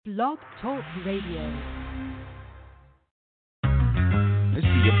Blog Talk Radio. Is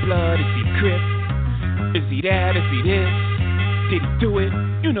he a blood? Is he Crip? Is he that? Is he this? Did he do it?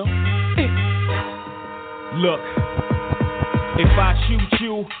 You know, it. Look, if I shoot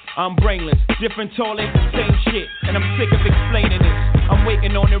you, I'm brainless. Different toilet, same shit. And I'm sick of explaining this. I'm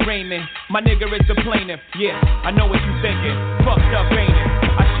waiting on the raiment. My nigga is the plaintiff. Yeah, I know what you thinking. Fucked up, ain't it?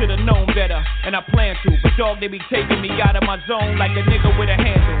 I should've known better, and I plan to. But dog, they be taking me out of my zone like a nigga with a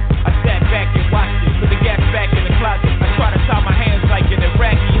handle. I sat back and watched it, put the gas back in the closet. I try to tie my hands like an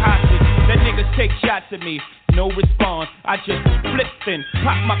Iraqi hostage. That niggas take shots at me, no response. I just flipped and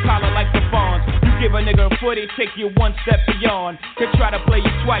pop my collar like the fawns. You give a nigga a foot, they take you one step beyond. Could try to play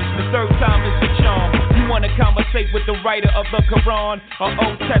you twice, the third time is the charm. You wanna conversate with the writer of the Quran or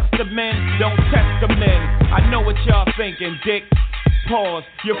Old Testament? Don't test the men. I know what y'all thinking, dick. Pause,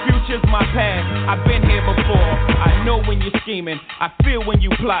 your future's my past. I've been here before. I know when you're scheming. I feel when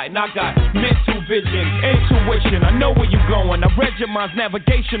you plotting. I got mental vision, intuition. I know where you're going. I read your mind's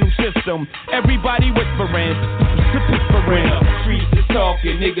navigational system. Everybody whispering, whispering. Streets is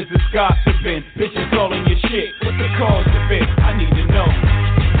talking, niggas is gossiping. Bitches calling your shit. What's the cause of it? I need to know.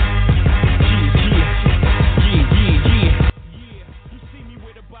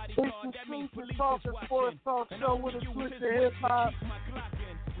 It's the Talk and Sports Talk Show with a twist of hip hop.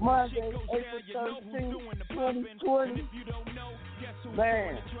 Monday, April 13th, 2020.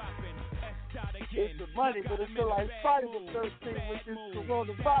 Man, it's a Monday, but it's still like Friday the 13th with this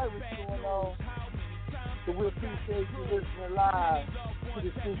coronavirus going on. So we appreciate you listening live to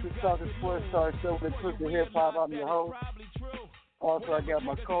the Super Talk and Sports Talk Show with a twist of hip hop. I'm your host. Also, I got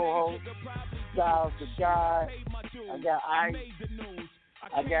my co-host, Styles the Guy. I got Ice.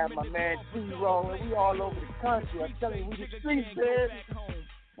 I got my man T.Ro, and we all over the country. I'm telling you, we the street fed.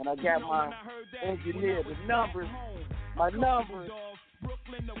 And I got my engineer, my numbers,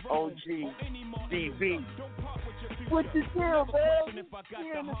 OG DB. What's the deal, man?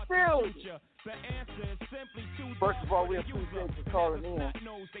 Here in the field. First of all, we appreciate you calling in.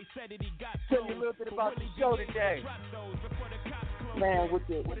 Tell you a little bit about the show today. Man, with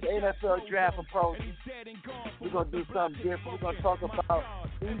the NFL draft approach, we're going to do something different. We're going to talk about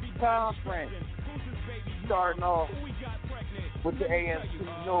each conference, starting off with the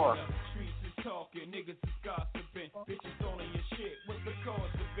AFC North.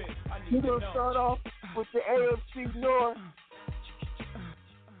 We're going to start off with the AFC North.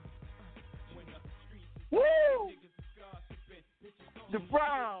 Woo! The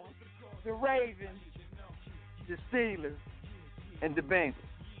Browns, the Ravens, the Steelers, and the Bengals.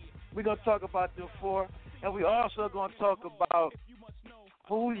 We're going to talk about them four, and we're also going to talk about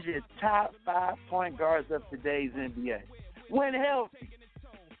who's your top 5 point guards of today's NBA. When healthy.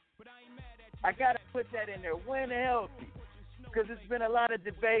 I got to put that in there. When healthy. Because there's been a lot of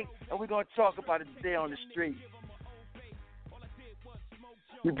debate, and we're going to talk about it today on the street.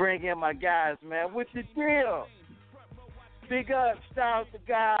 We bring in my guys, man. What's the deal? Big up, Styles the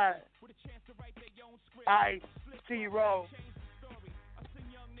Guy, Ice, T.Ro,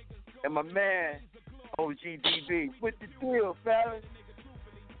 and my man, OGDB. What's the deal, fellas?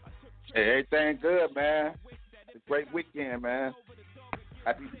 Hey, everything good, man. It's a great weekend, man.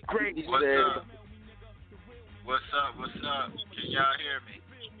 Happy Great. What's up? What's up? What's up? Can y'all hear me?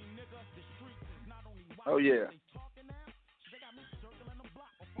 Oh, yeah.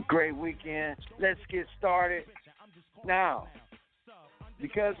 Great weekend. Let's get started. Now,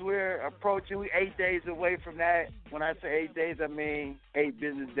 because we're approaching, we're 8 days away from that. When I say 8 days, I mean 8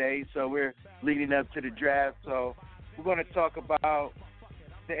 business days. So we're leading up to the draft. So we're going to talk about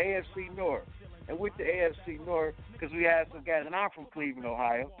the AFC North. And with the AFC North, because we have some guys, and I'm from Cleveland,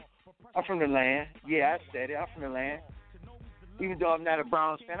 Ohio. I'm from the land. Yeah, I said it. I'm from the land. Even though I'm not a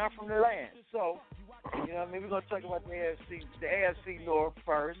Browns fan, I'm from the land. So, you know what I mean? We're going to talk about the AFC North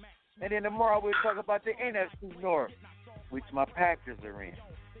first. And then tomorrow we'll talk about the NFC North, which my Packers are in.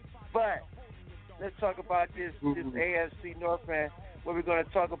 But let's talk about this AFC North, man, where we're going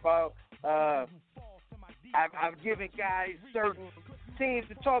to talk about I've given guys certain teams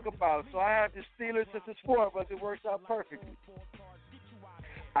to talk about. So I have the Steelers. Since it's 4 of us, it works out perfectly.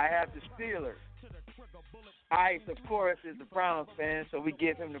 I have the Steelers. Ice, of course, is a Browns fan, so we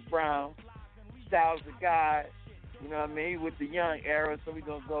give him the Browns. Styles the Guy, you know what I mean, with the young era, so we're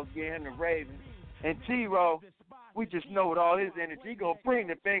going to go get him the Ravens. And T.Ro, we just know with all his energy, he's going to bring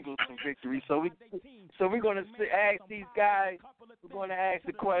the Bengals some victory. So we're going to ask these guys, we're going to ask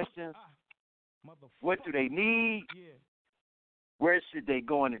the questions, what do they need? Where should they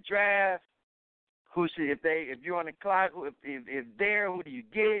go in the draft? If you're on the clock, if there, who do you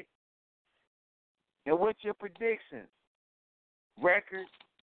get? And what's your predictions? Record,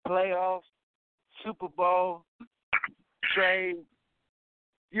 playoffs, Super Bowl, trade.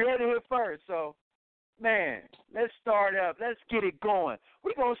 You heard it here first. So, man, let's start up. Let's get it going.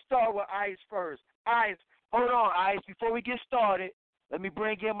 We're going to start with Ice first. Ice, hold on, Ice. Before we get started, let me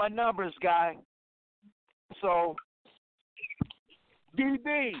bring in my numbers, guy. So,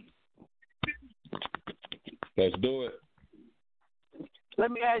 DB. Let's do it.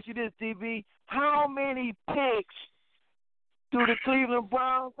 Let me ask you this, DB. How many picks do the Cleveland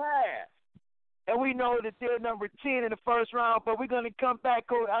Browns have? And we know that they're number 10 in the first round, but we're going to come back.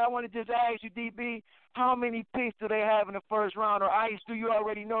 I want to just ask you, DB, how many picks do they have in the first round? Or Ice, do you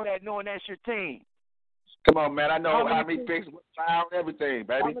already know that, knowing that's your team? Come on, man. I know how many picks, round, everything,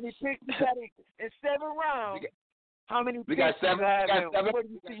 baby. How many picks you got in 7 rounds? How many we picks got seven, do you have? we got seven, where do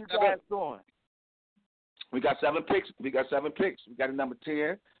you see you guys going? We got 7 picks. We got a number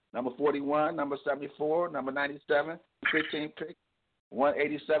 10, number 41, number 74, number 97, 15 pick,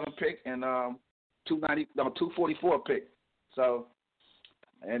 187 pick, and 244 pick. So,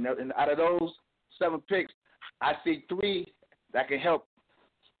 and out of those 7 picks, I see 3 that can help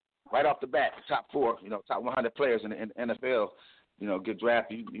right off the bat. Top 4, top 100 players in the NFL, get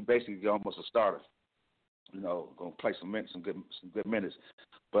drafted. You basically get almost a starter. Gonna play some good minutes.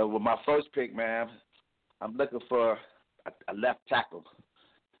 But with my first pick, man, I'm looking for a left tackle,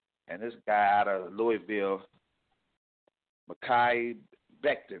 and this guy out of Louisville, Mekhi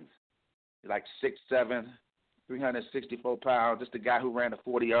Becton. He's like 6'7", 364 pounds. This the guy who ran the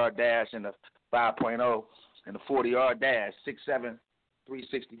 40-yard dash and the 5.0 and the 40-yard dash, 6'7",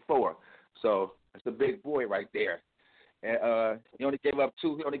 364. So that's a big boy right there. And he only gave up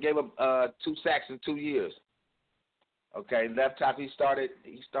 2 sacks in 2 years. Okay, left tackle. He started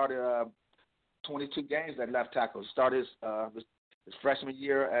 22 games at left tackle. He started his freshman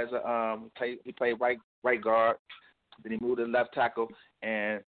year as he played right guard. Then he moved to left tackle,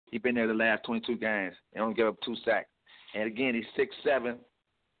 and he's been there the last 22 games. He only gave up 2 sacks. And again, he's 6'7",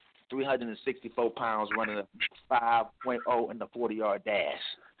 364 pounds, running a 5.0 in the 40-yard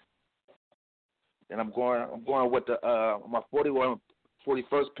dash. And I'm going with my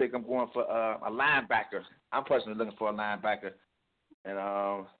 41st pick. I'm going for a linebacker. I'm personally looking for a linebacker,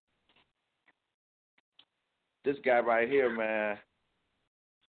 and this guy right here, man,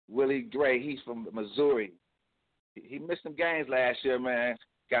 Willie Gray. He's from Missouri. He missed some games last year, man.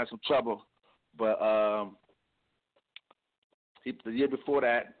 Got in some trouble, but the year before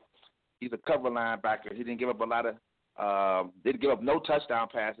that, he's a cover linebacker. He didn't give up a lot of didn't give up no touchdown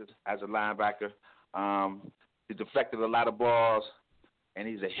passes as a linebacker. He deflected a lot of balls, and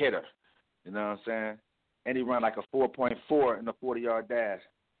he's a hitter. You know what I'm saying? And he run like a 4.4 in the 40-yard dash.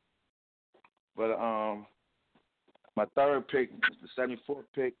 But my third pick, the 74th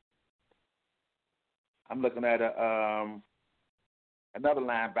pick, I'm looking at another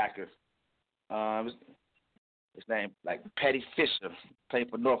linebacker. His name like Petty Fisher, playing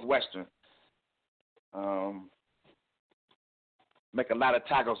for Northwestern. Make a lot of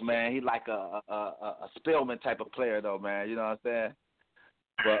tackles, man. He like a Spellman type of player, though, man. You know what I'm saying?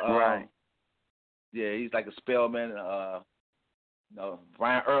 But right. Yeah, he's like a Spellman,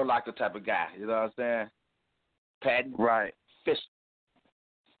 Brian Urlacher type of guy. You know what I'm saying? Patton right. Fisher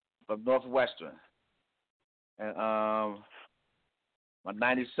from Northwestern. And my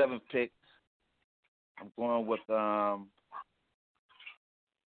 97th pick, I'm going with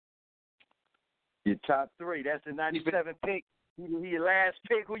your top 3. That's the 97th pick. Your last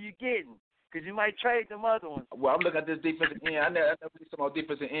pick. Who you getting? Because you might trade them other ones. Well, I'm looking at this defensive end. I never see some more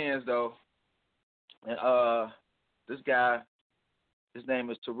defensive ends though. And this guy, his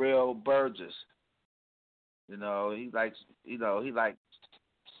name is T.Ro Burgess. He like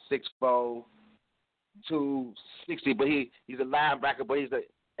 6'4", 260, but he's a linebacker, but he's an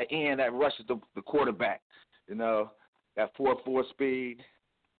end that rushes the quarterback. Got 4.4 speed,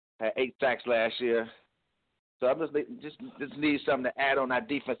 had 8 sacks last year. So I just need something to add on that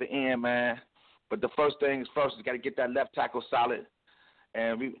defensive end, man. But the first thing is first, you got to get that left tackle solid.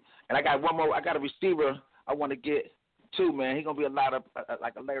 And I got one more. I got a receiver I want to get too, man. He's gonna be like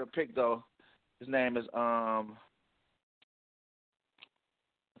a later pick though. His name is what's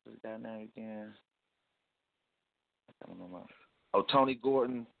his guy's name again? I don't know. Oh, Tony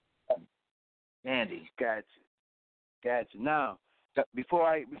Gordon. Andy. Gotcha. Now, before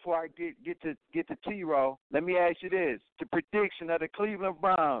I get to T.Ro, let me ask you this: the prediction of the Cleveland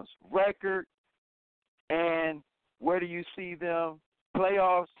Browns record, and where do you see them?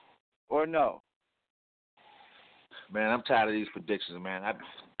 Playoffs or no? Man, I'm tired of these predictions, man.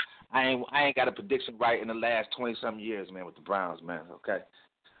 I ain't got a prediction right in the last 20-something years, man, with the Browns, man. Okay,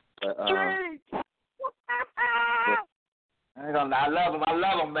 but I ain't gonna lie. I love him. I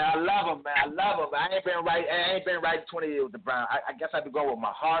love him, man. I love him, man. I love him. I ain't been right 20 years with the Browns. I guess I have to go with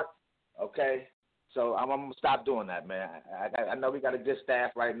my heart. Okay. So I'm gonna stop doing that, man. I know we got a good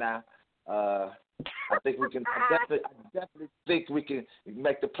staff right now. I think we can. I definitely think we can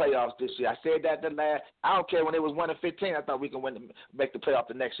make the playoffs this year. I said that the last. I don't care when it was 1-15. I thought we can make the playoff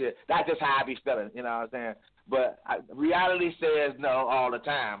the next year. That's just how I be feeling. You know what I'm saying? But reality says no all the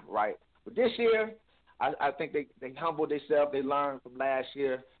time, right? But this year, I think they humbled themselves. They learned from last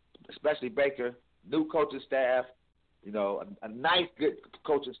year, especially Baker, new coaching staff. You know, a nice, good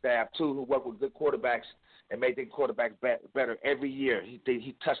coaching staff too, who work with good quarterbacks and made their quarterbacks better every year.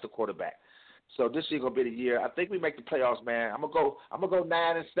 He touched the quarterback. So this year gonna be the year. I think we make the playoffs, man. I'm gonna go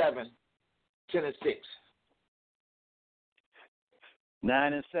 9-7, 10-6.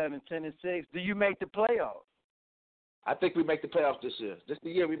 9-7, 10-6. Do you make the playoffs? I think we make the playoffs this year. This the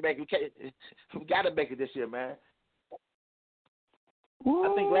year we make. We got to make it this year, man.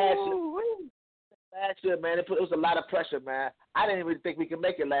 I think last year, man, it was a lot of pressure, man. I didn't even think we could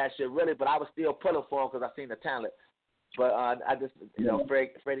make it last year, really, but I was still pulling for him because I seen the talent. But I just,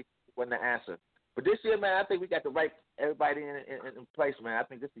 Freddie wasn't the answer. But this year, man, I think we got the right everybody in place, man. I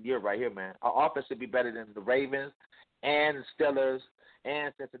think this is the year right here, man. Our offense should be better than the Ravens and the Steelers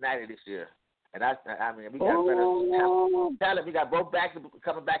and Cincinnati this year. And I mean, we got better talent. We got both backs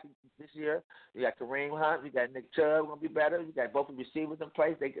coming back this year. We got Kareem Hunt. We got Nick Chubb going to be better. We got both the receivers in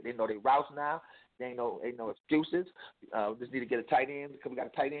place. They know their routes now. They ain't no excuses. Just need to get a tight end because we got a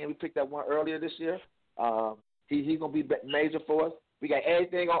tight end. We picked up one earlier this year. He's going to be major for us. We got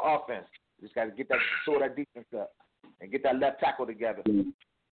everything on offense. Just got to get that sort of defense up and get that left tackle together.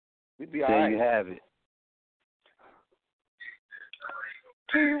 We'd be all right. There you have it.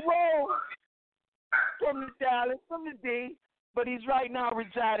 T.Ro from the Dallas, from the D, but he's right now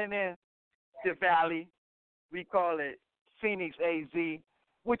residing in the Valley. We call it Phoenix, AZ.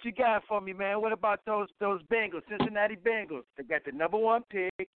 What you got for me, man? What about those Bengals, Cincinnati Bengals? They got the number 1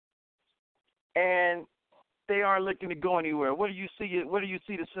 pick, and they aren't looking to go anywhere. What do you see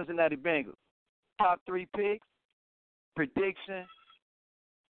the Cincinnati Bengals? Top 3 picks, prediction,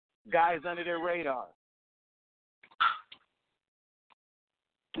 guys under their radar.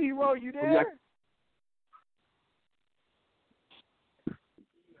 T.Ro, you there?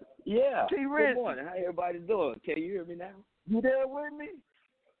 Yeah. T-Riz. Good morning. How everybody doing? Can you hear me now? You there with me?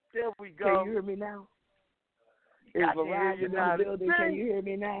 There we go. Can you hear me now? Is I can hear you Verizon now. in the building? Can you hear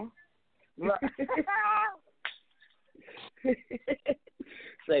me now?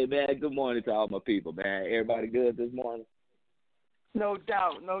 Say, man, good morning to all my people, man. Everybody good this morning? No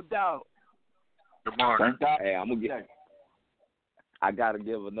doubt. Good morning. Hey, I gotta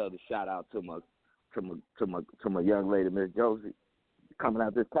give another shout out to my young lady, Miss Josie, coming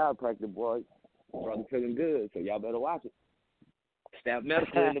out this chiropractor, boy. Brother feeling good, so y'all better watch it. Staff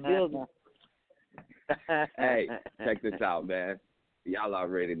medical in the building. Hey, check this out, man. Y'all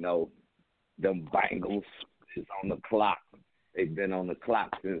already know them Bengals is on the clock. They've been on the clock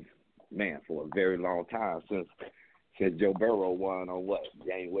for a very long time, since Joe Burrow won on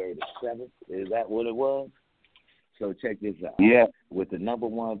January the 7th? Is that what it was? So check this out. Yeah. With the number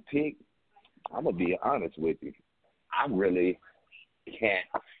 1 pick, I'm going to be honest with you. I really can't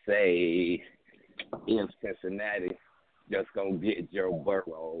say if Cincinnati just going to get Joe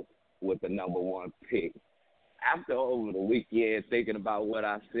Burrow with the number 1 pick. After over the weekend thinking about what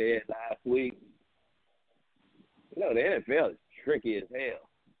I said last week, the NFL is tricky as hell.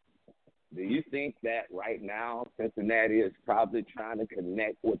 Do you think that right now Cincinnati is probably trying to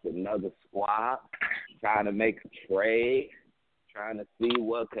connect with another squad, trying to make a trade, trying to see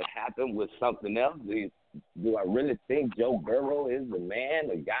what could happen with something else? Do I really think Joe Burrow is the man,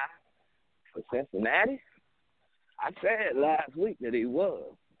 the guy for Cincinnati? I said last week that he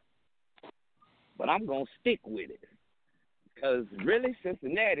was, but I'm going to stick with it because really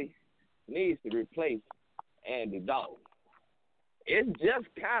Cincinnati needs to replace Andy Dalton. It's just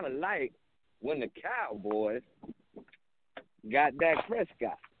kind of like when the Cowboys got Dak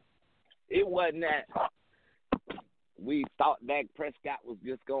Prescott. It wasn't that we thought Dak Prescott was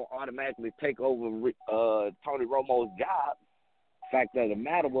just going to automatically take over Tony Romo's job. The fact of the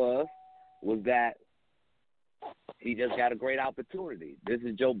matter was that he just got a great opportunity. This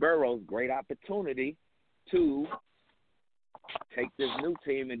is Joe Burrow's great opportunity to take this new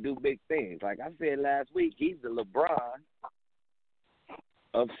team and do big things. Like I said last week, he's the LeBron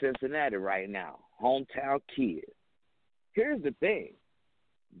of Cincinnati right now, hometown kid. Here's the thing.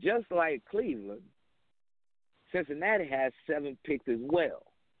 Just like Cleveland, Cincinnati has 7 picks as well.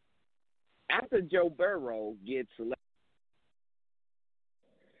 After Joe Burrow gets selected,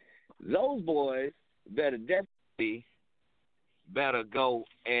 those boys better definitely better go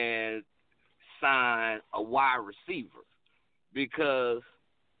and sign a wide receiver because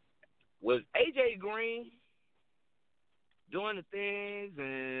with A.J. Green doing the things,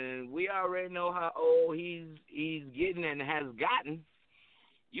 and we already know how old he's getting and has gotten,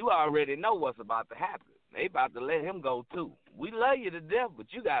 you already know what's about to happen. They about to let him go, too. We love you to death, but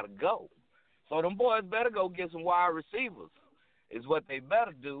you got to go. So them boys better go get some wide receivers is what they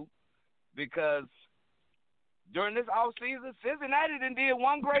better do because during this offseason, Cincinnati done did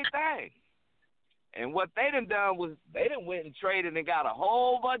one great thing. And what they done was they done went and traded and got a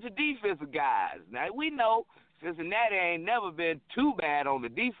whole bunch of defensive guys. Now, we know Cincinnati ain't never been too bad on the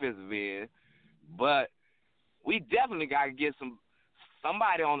defensive end, but we definitely got to get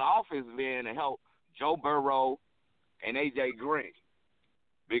somebody on the offensive end to help Joe Burrow and A.J. Green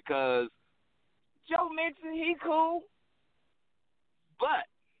because Joe Mixon, he cool, but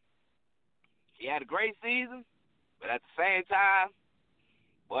he had a great season, but at the same time,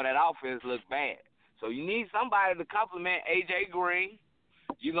 boy, that offense looked bad. So you need somebody to complement A.J. Green.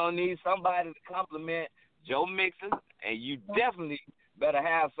 You're going to need somebody to complement Joe Mixon, and you definitely better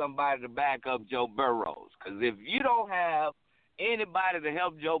have somebody to back up Joe Burrows. Because if you don't have anybody to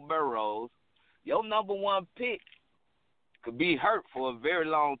help Joe Burrows, your number one pick could be hurt for a very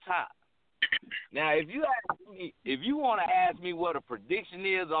long time. Now, if you want to ask me what a prediction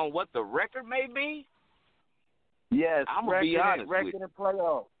is on what the record may be, yes, I'm going to be honest with you. Record and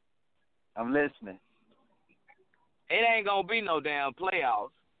playoff. I'm listening. It ain't going to be no damn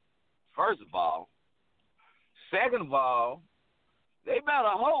playoffs, first of all. Second of all, they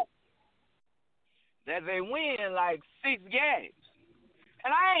better hope that they win like 6 games.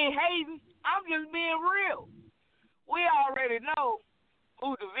 And I ain't hating. I'm just being real. We already know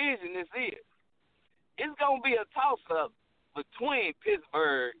who division this is. It's going to be a toss-up between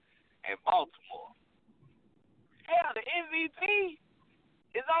Pittsburgh and Baltimore. Hell, the MVP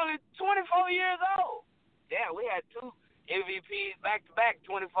is only 24 years old. Damn, we had 2 MVPs back-to-back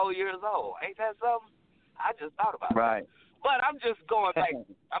 24 years old. Ain't that something? I just thought about right. it. But I'm just going back.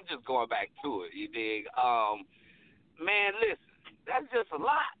 I'm just going back to it. You dig? Man, listen, that's just a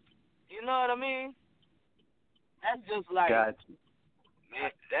lot. You know what I mean? That's just like,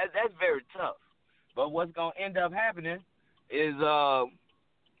 man, that's very tough. But what's gonna end up happening is no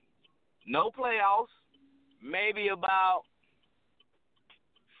playoffs, maybe about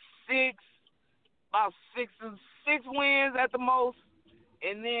six wins at the most,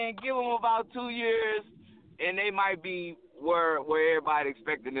 and then give them about 2 years, and they might be where everybody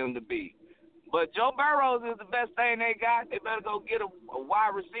expected them to be. But Joe Burrows is the best thing they got. They better go get a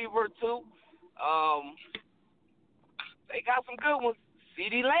wide receiver too. They got some good ones.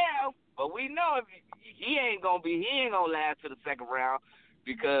 CeeDee Lamb, but we know if he ain't gonna last to the second round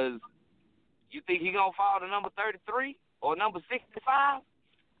because you think he gonna fall to number 33 or number 65?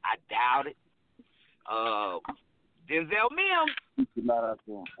 I doubt it. Denzel Mims.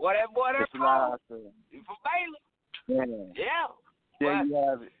 What that boy that's called? He's from Baylor. Yeah. There you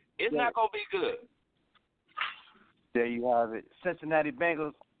have it. It's not going to be good. There you have it. Cincinnati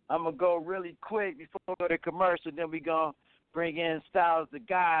Bengals. I'm going to go really quick before we go to commercial. Then we going to bring in Styles the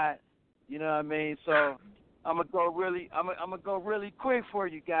guy. You know what I mean? So I'm going to go really quick for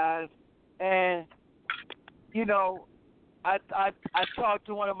you guys. And, you know, I talked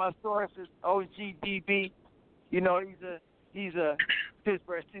to one of my sources, OGDB. You know, he's a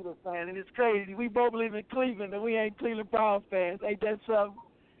Pittsburgh Steelers fan, and it's crazy. We both live in Cleveland, and we ain't Cleveland Browns fans. Ain't that something?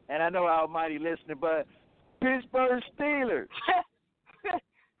 And I know Almighty listening, but Pittsburgh Steelers.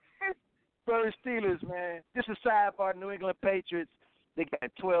 Pittsburgh Steelers, man. This is sidebar. New England Patriots. They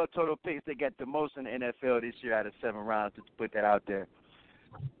got 12 total picks. They got the most in the NFL this year out of 7 rounds. To put that out there.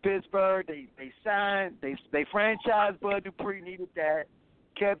 Pittsburgh, they signed, they franchised Bud Dupree, needed that.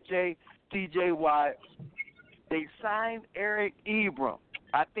 Kept T.J. Watt. They signed Eric Ebron.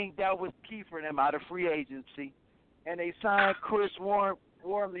 I think that was key for them out of free agency. And they signed Chris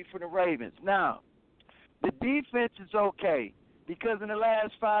Wormley for the Ravens. Now, the defense is okay because in the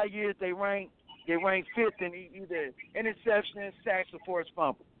last 5 years they ranked 5th in either interception, sacks, or forced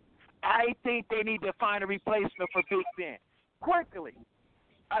fumble. I think they need to find a replacement for Big Ben quickly.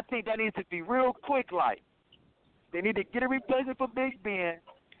 I think that needs to be real quick like. They need to get a replacement for Big Ben,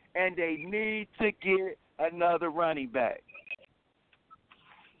 and they need to get another running back.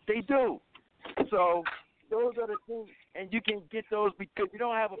 They do. So those are the things, and you can get those because you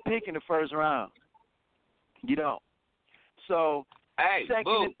don't have a pick in the first round. You don't. So hey, second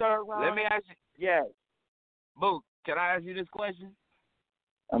Boo, and third round. let me ask you. Yes. Boo, can I ask you this question?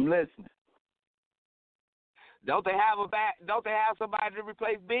 I'm listening. Don't they have somebody to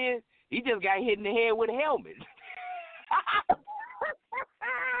replace Ben? He just got hit in the head with a helmet.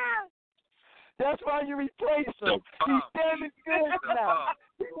 That's why you replace him. He's damn good now.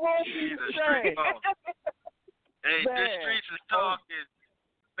 He won't be the same. Hey, the streets is talking.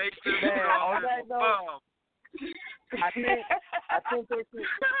 Make sure on that note,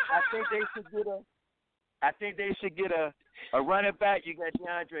 I think they should get a running back. You got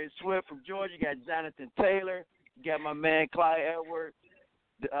DeAndre Swift from Georgia. You got Jonathan Taylor. You got my man Clyde Edwards,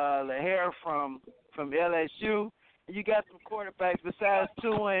 LaHare from LSU. And you got some quarterbacks besides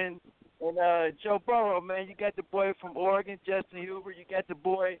Tua and Joe Burrow, man. You got the boy from Oregon, Justin Hubert. You got the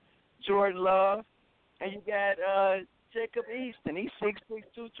boy Jordan Love. And you got Jacob Easton. He's 6'6",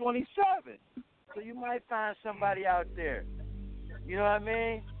 227. So you might find somebody out there. You know what I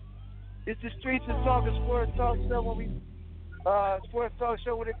mean? It's the Streets and Talking Sports Talk Show when we Sports Talk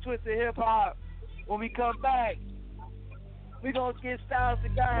Show with a twist of hip hop. When we come back, we're gonna get Styles the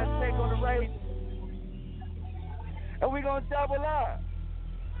guy and take on the Ravens. And we're gonna double up.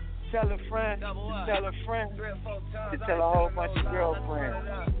 Tell a friend, tell a friend, to tell a whole bunch of girlfriends.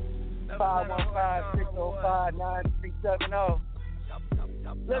 515-605-9370.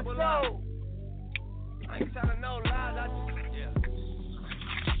 Let's go. I ain't telling no lies,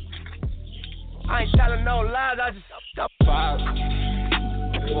 I ain't telling no lies, I just 5,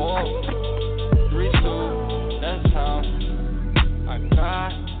 4, 3, 2, that's how I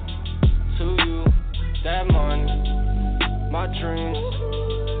got to you. That money, my dreams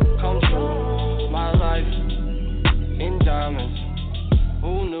come true. My life in diamonds.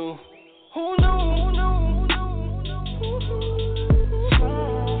 Who knew? Who knew? Who knew?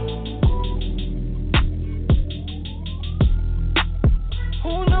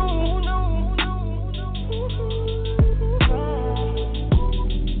 Who knew? Who knew?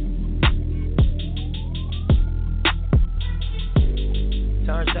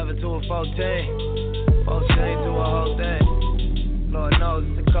 Turn 7 to a 14, 14 to a whole thing. Lord knows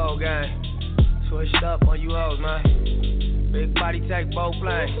it's a cold game. Switched up on you hoes, man. Big body take both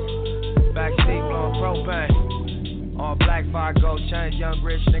lanes. Backseat blowing propane. All black fire gold chains. Young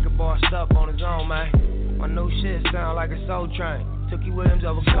rich nigga bossed up on his own, man. My new shit sound like a soul train. Tookie Williams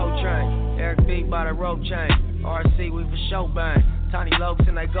over Coltrane. Eric B by the rope chain. RC we for show bang. Tiny Lokes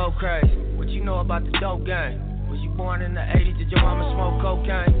and they go crazy. What you know about the dope game? Was you born in the 80s? Did your mama smoke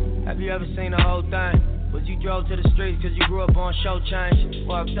cocaine? Have you ever seen the whole thing? Was you drove to the streets cause you grew up on show change?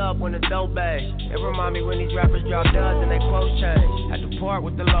 Fucked up when the dope age. It remind me when these rappers drop duds and they quotes change. Had to part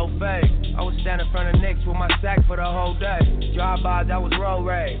with the low fade. I was standing in front of Knicks with my sack for the whole day. Drive-bys, I was road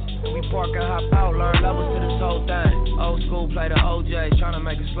rage. And we park and hop out, learn levels to this whole thing. Old school play the OJ, trying to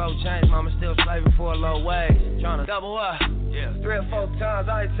make a slow change. Mama still slaving for a low wage. Trying to double up, yeah. 3 or 4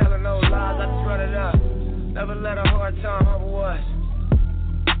 times, I ain't telling no lies, I just run it up. Never let a hard time humble us.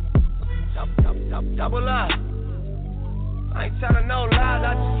 Double up. I ain't telling no lies,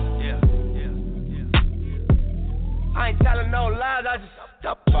 I just I ain't telling no lies, I just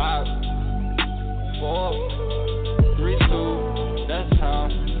 5, 4, 3, 2, that's how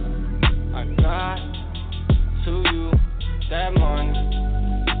I got to you. That money,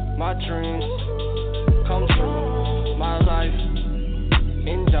 my dreams come true. My life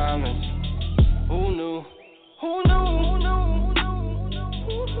in diamonds. Who knew? Who knew? Who knew?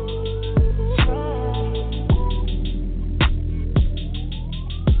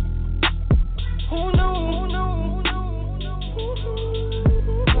 Who knew?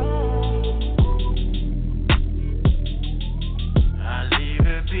 I leave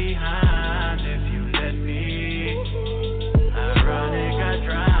it behind if you let me. Ironic, I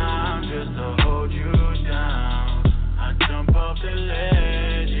drown just to hold you down. I jump off the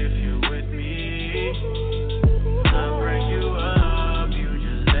ledge if you're with me. I bring you up, you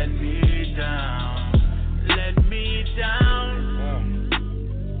just let me down. Let me down.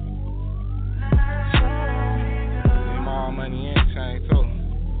 More money in chain too.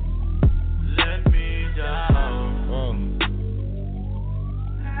 Let me down. Whoa.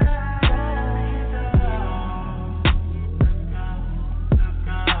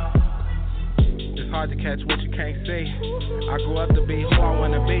 It's hard to catch what you can't see. I grew up to be who I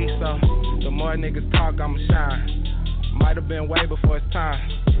wanna be, so the more niggas talk, I'ma shine. Might have been way before it's time.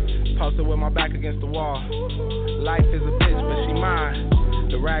 Posted with my back against the wall. Life is a bitch, but she mine.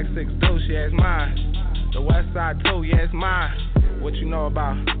 The rag 6'2", yeah, it's mine. The west side too, yeah, it's mine. What you know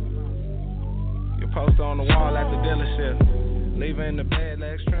about? Your poster on the wall at the dealership. Leave her in the bed,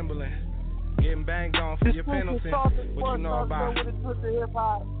 legs trembling. Getting banged on for your penalty. What you know about?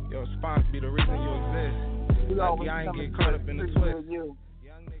 Your response be the reason you exist. Lucky I ain't get caught up in the twist. Young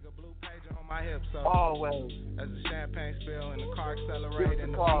nigga blue pager on my my hips, so always. as the champagne spill and the car Give accelerate us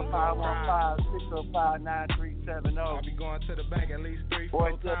and a the call, beat go cry. 515-605-9370. I'll be going to the bank at least 3-4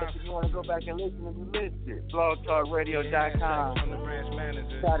 Or times. if you want to go back and listen, if you missed it, blogtalkradio.com. I'm the branch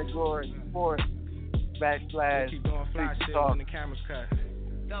manager. Category sports / Keep doing fly shit talk. when the camera's cut.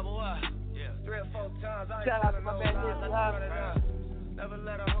 Double up. Yeah. 3 or 4 times. I ain't Shout out to telling my no man, lies. I Nipsey just run it up. Never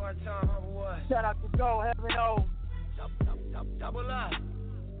let a hard time humble what. Shout out to Go Heaven O. Double up.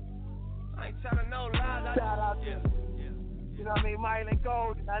 I ain't telling no lies. Shout out to, you know what I mean, Mylan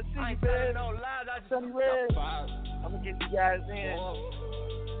Gold. I see I you, ain't man. telling no lies. I just Sunny Red. I'm going to get you guys in.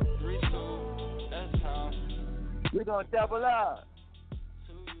 3, 2, that's time. We're going to double up.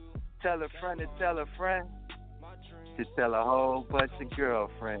 Tell a friend to tell a friend to tell a whole bunch of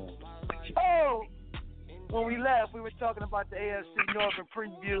girlfriends. Oh! When we left, we were talking about the AFC North in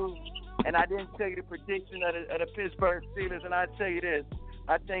preview, and I didn't tell you the prediction of the Pittsburgh Steelers, and I'll tell you this.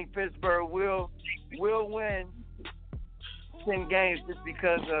 I think Pittsburgh will win 10 games just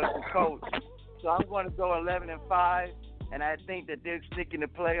because of the coach. So I'm going to go 11-5, and I think that they're sticking the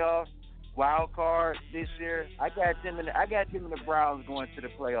playoffs. Wild card this year. I got them and the Browns going to the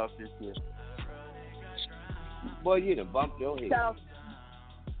playoffs this year. Boy, you done bumped your head. Shout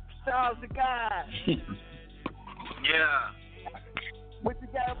out to God. Yeah. What you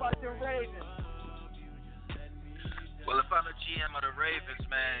got about the Ravens? Well, if I'm the GM of the Ravens,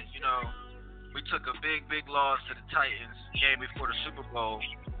 man, you know, we took a big loss to the Titans game before the Super Bowl,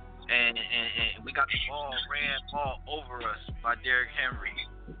 and we got the ball ran all over us by Derrick Henry,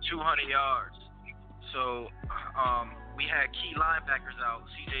 200 yards. So we had key linebackers out,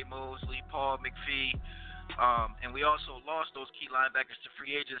 C.J. Mosley, Paul McPhee, and we also lost those key linebackers to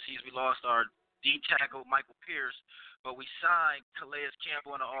free agencies. We lost our D tackle, Michael Pierce, but we signed Calais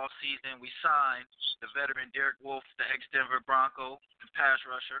Campbell in the offseason. We signed the veteran Derek Wolfe, the ex-Denver Bronco pass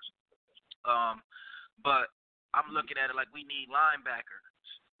rusher. But I'm looking at it like we need linebackers.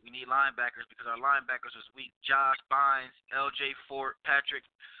 We need linebackers because our linebackers is weak. Josh Bynes, L.J. Fort, Patrick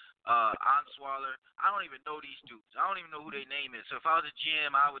Onswaller. I don't even know these dudes. I don't even know who their name is. So if I was a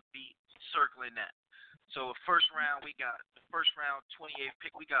GM, I would be circling that. So first round, we got the first round 28th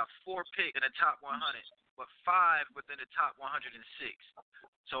pick. We got 4 picks in the top 100, but 5 within the top 106.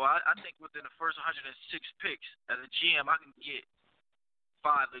 So I think within the first 106 picks, as a GM, I can get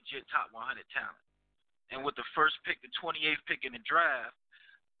 5 legit top 100 talent. And with the first pick, the 28th pick in the draft,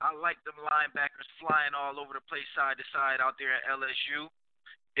 I like them linebackers flying all over the place side to side out there at LSU.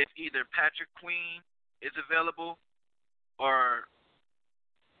 If either Patrick Queen is available or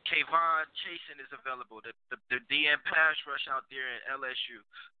Kayvon Chasen is available, the DM pass rush out there at LSU.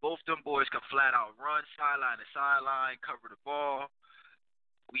 Both them boys can flat out run sideline to sideline, cover the ball.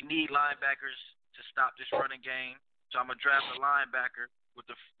 We need linebackers to stop this running game. So I'm gonna draft a linebacker with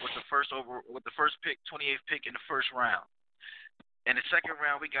the first pick, 28th pick in the first round. In the second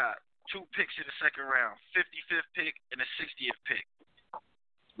round, we got 2 picks in the second round, 55th pick and the 60th pick.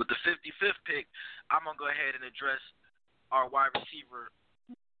 With the 55th pick, I'm gonna go ahead and address our wide receiver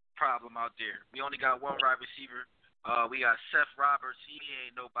problem out there. We only got 1 wide receiver. We got Seth Roberts. He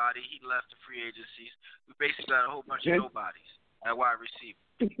ain't nobody. He left the free agencies. We basically got a whole bunch of nobodies at wide receiver.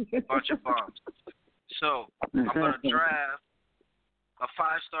 A bunch of bums. So I'm going to draft a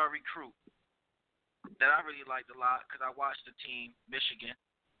 5-star recruit that I really liked a lot because I watched the team, Michigan.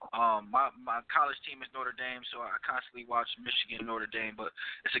 My college team is Notre Dame, so I constantly watch Michigan and Notre Dame. But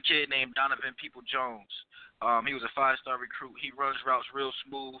it's a kid named Donovan People-Jones. He was a 5-star recruit. He runs routes real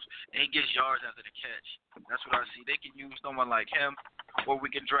smooth, and he gets yards after the catch. That's what I see. They can use someone like him, or we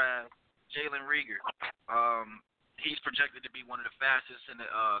can draft Jalen Reagor. He's projected to be one of the fastest in the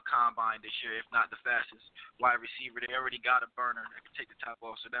combine this year, if not the fastest wide receiver. They already got a burner that can take the top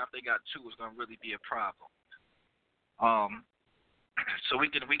off, so now if they got 2, it's going to really be a problem. So we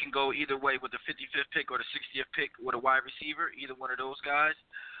can go either way with the 55th pick or the 60th pick with a wide receiver, either one of those guys.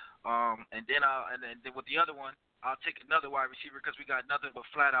 And then with the other one, I'll take another wide receiver because we got nothing but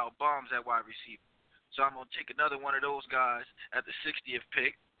flat out bums at wide receiver. So I'm gonna take another one of those guys at the 60th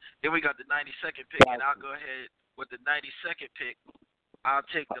pick. Then we got the 92nd pick, and I'll go ahead with the 92nd pick. I'll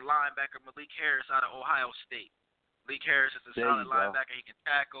take the linebacker Malik Harris out of Ohio State. Malik Harris is a solid linebacker. He can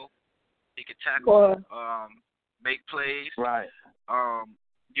tackle. Make plays. Right.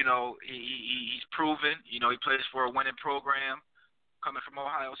 You know, he's proven. You know, he plays for a winning program coming from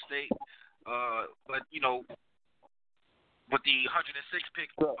Ohio State. But, you know, with the 106th pick,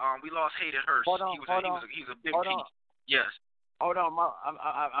 we lost Hayden Hurst. He was a big piece. Yes. Hold on,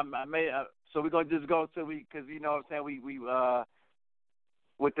 I may. So we're gonna just go till because you know what I'm saying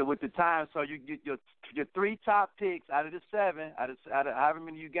we with the time. So you get your 3 top picks out of the 7, out of however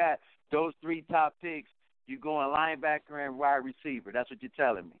many you got. Those 3 top picks, you going linebacker and wide receiver. That's what you're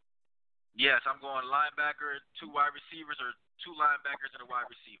telling me. Yes, I'm going linebacker, 2 wide receivers, or 2 linebackers and a wide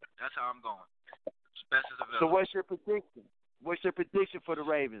receiver. That's how I'm going. Best is available. So what's your prediction? What's your prediction for the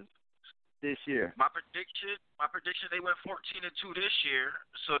Ravens this year? My prediction, they went 14-2 this year.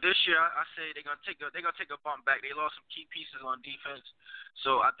 So this year, I say they're gonna take a bump back. They lost some key pieces on defense,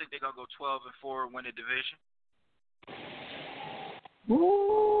 so I think they're gonna go 12-4, win the division.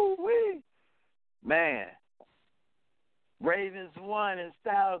 Woo-wee. Man. Ravens 1 in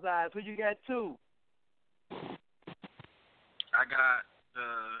Styles' eyes. Who you got 2? I got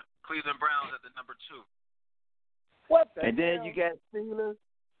the Cleveland Browns at the number 2. What the And then hell? you got Steelers.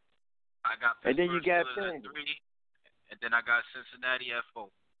 I got And then you got Pittsburgh Steelers at Bengals. 3, and then I got Cincinnati at 4.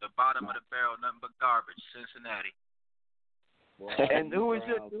 The bottom of the barrel, nothing but garbage. Cincinnati. Boy, And who is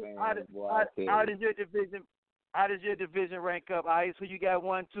your how how does your division? How does your division rank up, Ice? Who you got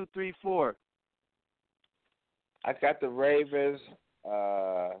 1, 2, 3, 4? I got the Ravens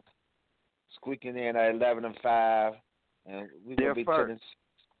squeaking in at 11-5, and we're gonna be first. turning.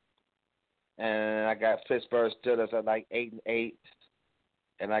 And I got Pittsburgh Steelers at like 8-8,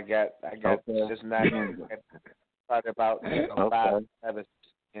 and I got Cincinnati probably about 5-7.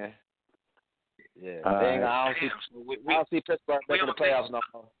 Yeah. I don't see Pittsburgh making the playoffs no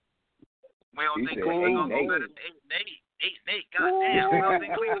more. We don't He think said Cleveland gonna 8-8. go better than 8-8. 8-8. Goddamn. We don't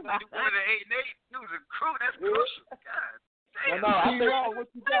think Cleveland gonna do better than 8-8. Dude, that's crucial. God damn. No, I think. T.Ro, what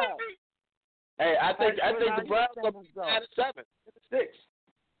you got? Hey, I think the Browns gonna be 9-7, 6.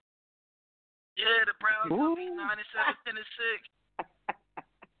 Yeah, the Browns gonna be 9-7, 10-6.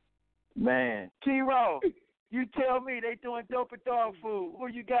 Man, T.Ro, you tell me they doing dope and dog food. Who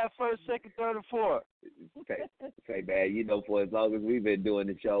you got first, second, third, or fourth? Say, man, for as long as we've been doing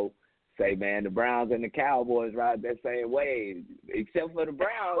the show, say, man, the Browns and the Cowboys ride that same way. Except for the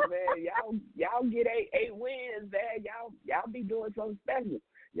Browns, man, y'all get 8 wins, man. Y'all be doing something special.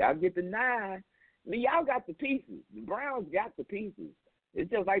 Y'all get the 9. I mean, y'all got the pieces. The Browns got the pieces. It's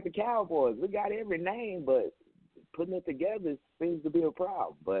just like the Cowboys. We got every name, but putting it together seems to be a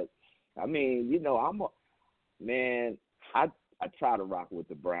problem. But I mean, I try to rock with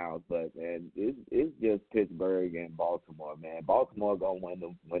the Browns, but man, it's just Pittsburgh and Baltimore, man. Baltimore gonna win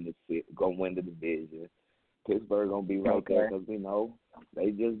the division. Pittsburgh gonna be right there because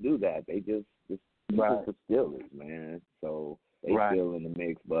they just do that. They just the Steelers, man. So they still in the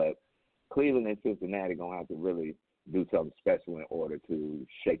mix, but Cleveland and Cincinnati gonna have to really do something special in order to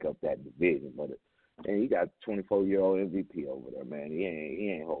shake up that division. But and you got 24-year-old MVP over there, man. He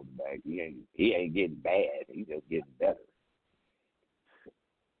ain't holding back. He ain't getting bad. He just getting better.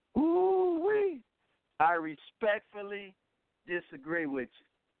 Ooh-wee. I respectfully disagree with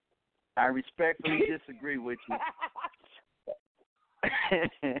you.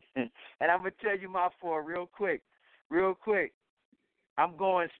 And I'm going to tell you my 4 real quick. I'm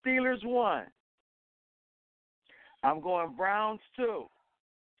going Steelers 1. I'm going Browns 2.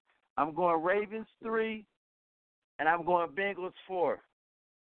 I'm going Ravens 3. And I'm going Bengals 4.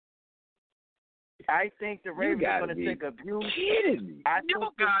 I think the Ravens are going to take a huge. You gotta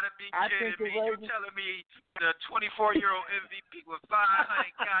be kidding me. You telling me the 24-year-old MVP with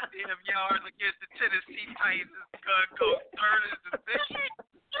 500 goddamn yards against the Tennessee Titans is gonna go third in the division?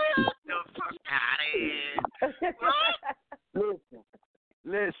 Get the fuck out of here!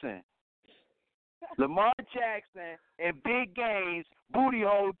 Listen. Lamar Jackson in big games, booty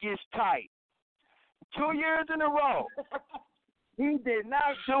hole gets tight. 2 years in a row, he did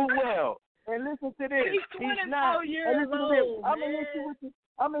not do well. And listen to this. He's not. Years old, I'm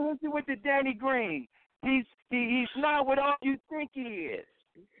gonna hit you with the Danny Green. He's not what all you think he is.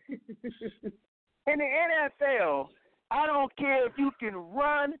 In the NFL, I don't care if you can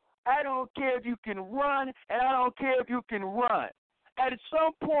run. I don't care if you can run, and I don't care if you can run. At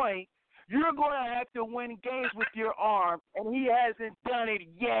some point, you're going to have to win games with your arm, and he hasn't done it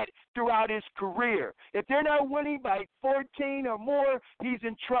yet throughout his career. If they're not winning by 14 or more, he's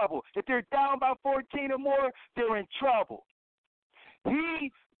in trouble. If they're down by 14 or more, they're in trouble.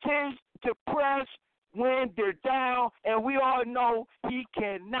 He tends to press when they're down, and we all know he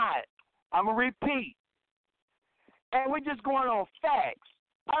cannot. I'm going to repeat. And we're just going on facts.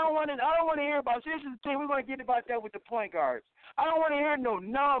 I don't want to hear about, this is the thing, we're going to get about that with the point guards. I don't want to hear no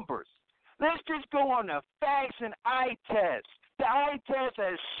numbers. Let's just go on the facts and eye test. The eye test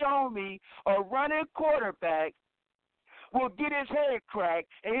has shown me a running quarterback will get his head cracked,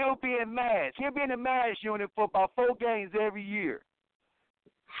 and he'll be in MASH. He'll be in the MASH unit for about 4 games every year.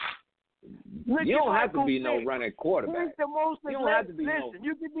 You don't have to be no running quarterback. He's the most You don't have to be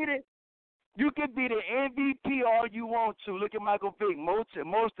you could be the MVP all you want to. Look at Michael Vick,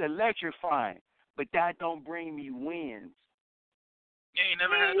 most electrifying, but that don't bring me wins. You ain't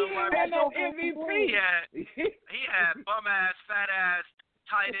never had no wide no receiver. MVP. He had bum ass, fat ass,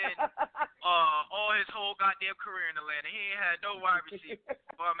 tight end, all his whole goddamn career in Atlanta. He ain't had no wide receiver.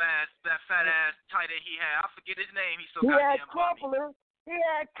 Bum ass, that fat ass, tight end he had. I forget his name. He's so goddamn bummy. He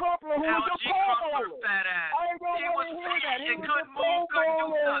had Crumpler, who was a L.G. Pro Crumpler, Bowler. fat ass. I don't He was want to hear that. He was couldn't a move, Pro couldn't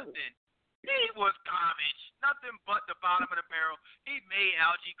do Bowler. nothing. He was garbage. Nothing but the bottom of the barrel. He made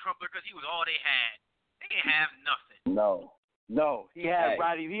L.G. Crumpler because he was all they had. They didn't have nothing. No. He had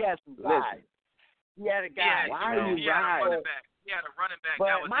Roddy. He had some guys. He had a guy. He had a running back. He had a running back.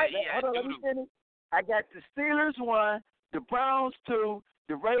 But That was it. He had let me finish. I got the Steelers 1, the Browns 2,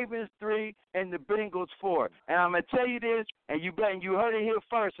 the Ravens 3, and the Bengals 4. And I'm gonna tell you this, and you heard it here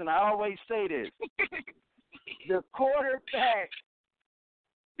first. And I always say this: the quarterback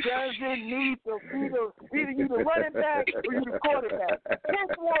doesn't need to be either you the running back or you the quarterback.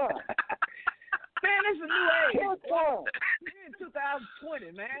 Pick one. Man, it's a new age. Pick one. We're in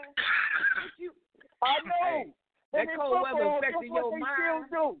 2020, man. I know. Hey, that cold weather affecting your mind.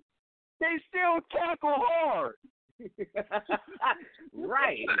 They still tackle hard.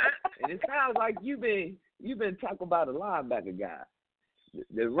 Right. And it sounds like you've been talking about a linebacker guy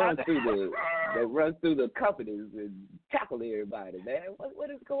that runs through the companies and tackle everybody, man. What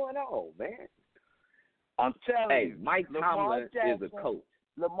is going on, man? I'm telling you. Hey, Mike Tomlin is a coach.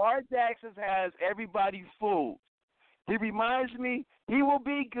 Lamar Jackson has everybody fooled. He reminds me, he will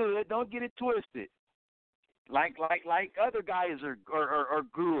be good. Don't get it twisted. Like other guys are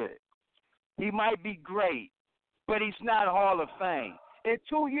good. He might be great, but he's not Hall of Fame. In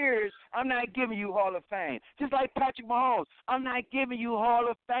 2 years, I'm not giving you Hall of Fame. Just like Patrick Mahomes, I'm not giving you Hall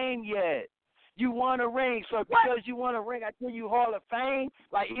of Fame yet. You won a ring, so because you won a ring, I give you Hall of Fame.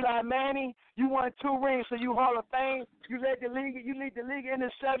 Like Eli Manning, you won 2 rings, so you Hall of Fame. You lead the league in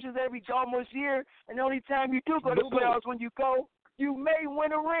interceptions every almost year, and the only time you do go to playoffs when you go, you may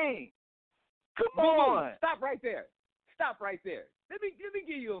win a ring. Come on. Stop right there. Let me give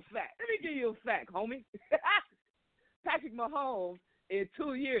you a fact. Homie. Patrick Mahomes in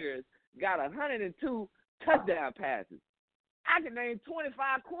 2 years got 102 touchdown passes. I can name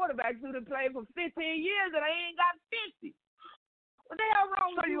 25 quarterbacks who done played for 15 years and I ain't got 50. What the hell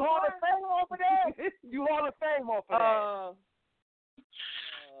wrong with you, Hall of Fame off of that? You Hall of Fame off of that.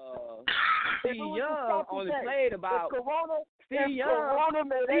 Steve Young only played about. Corona made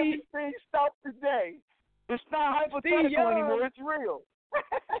everything stop today. It's not hypothetical anymore. It's real.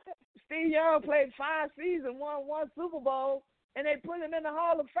 Steve Young played 5 seasons, won 1 Super Bowl, and they put him in the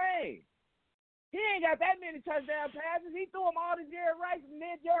Hall of Fame. He ain't got that many touchdown passes. He threw them all to Jerry Rice, and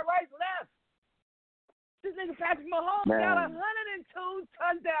then Jerry Rice left. This nigga Patrick Mahomes got 102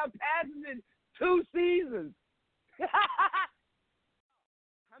 touchdown passes in 2 seasons.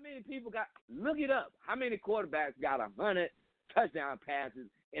 How many people got? Look it up. How many quarterbacks got 100 touchdown passes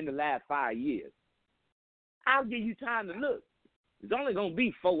in the last 5 years? I'll give you time to look. There's only gonna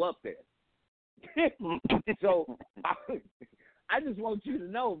be 4 up there. So I just want you to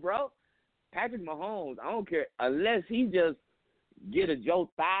know, bro. Patrick Mahomes, I don't care, unless he just get a Joe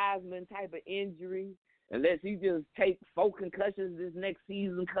Theismann type of injury, unless he just take 4 concussions this next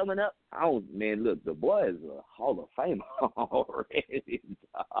season coming up. Man, look, the boy is a Hall of Famer already.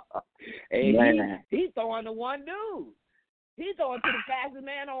 And he's throwing to one dude. He's throwing to the fastest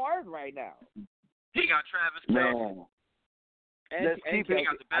man on earth right now. He got Travis Kelce. He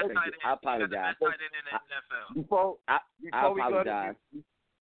got the best tight end. I apologize. He got the best tight end in the NFL.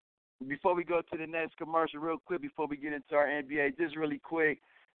 Before we go to the next commercial, real quick, before we get into our NBA, just really quick,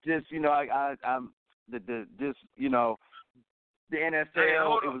 just the NFL. Hey,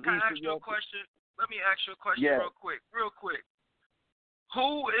 hold on. It was Can I ask you a question? Let me ask you a question real quick.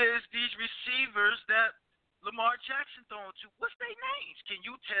 Who is these receivers that Lamar Jackson throwing to? What's their names? Can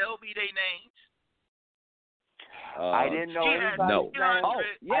you tell me their names? I didn't know. He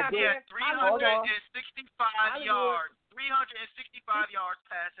had 365 yards. 365 yards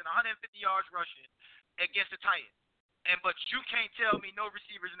passing, 150 yards rushing against the Titans. But you can't tell me no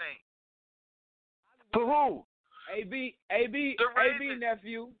receiver's name. For who? AB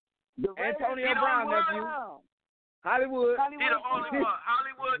nephew. Antonio Brown nephew. Hollywood. He the only one.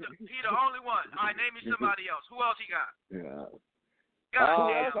 He the only one. All right, name me somebody else. Who else he got?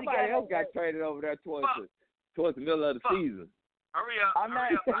 Somebody else got traded over there towards the middle of the season. Hurry up. I got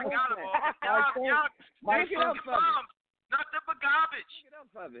them all. Y'all, nothing but garbage.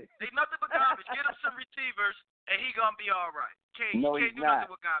 They nothing but garbage. Get them some receivers and he gonna be all right. No, he he's can't do not.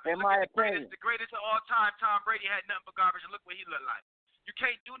 nothing with garbage. In Look my at opinion. the greatest of all time, Tom Brady had nothing but garbage, and look what he looked like. You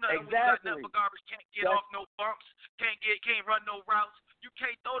can't do nothing when you got nothing but garbage. Can't get off no bumps. Can't run no routes. You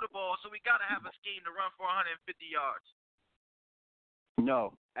can't throw the ball, so we gotta have a scheme to run for 150 yards.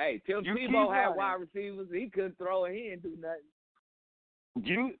 No. Hey, Tim Tebow had wide receivers. He couldn't throw and he didn't do nothing.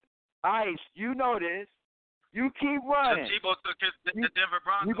 You know this. You keep running. So Tebow took the Denver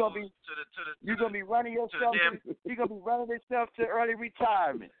Broncos you're gonna be running yourself. You're gonna be running yourself to early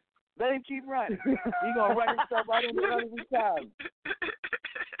retirement. Let him keep running. He's gonna run himself right into early retirement.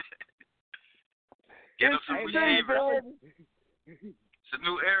 Get him some receivers. It's a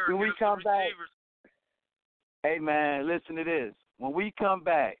new era. When we come back, hey man, listen to this. When we come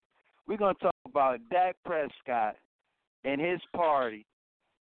back, we're gonna talk about Dak Prescott and his party,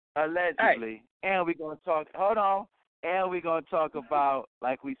 allegedly, and we're gonna talk. Hold on, and we're gonna talk about,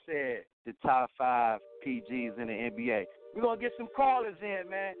 like we said, the top 5 PGs in the NBA. We're gonna get some callers in,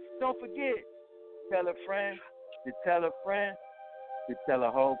 man. Don't forget, tell a friend, to tell a friend, to tell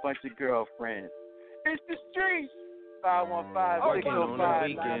a whole bunch of girlfriends. It's the streets. 515-605.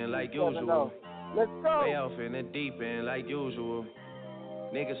 Weekend like usual. Let's go. Way off in the deep end like usual.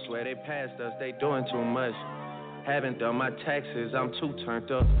 Niggas swear they passed us, they doing too much. Haven't done my taxes, I'm too turned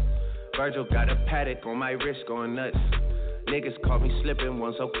up. Virgil got a paddock on my wrist going nuts. Niggas caught me slipping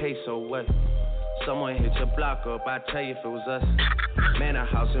once, okay, so what? Someone hit your block up, I tell you if it was us. Man, a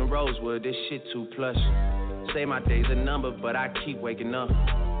house in Rosewood, this shit too plush. Say my day's a number, but I keep waking up.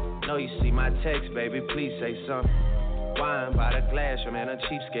 Know you see my text, baby, please say something. Wine by the glass, your man a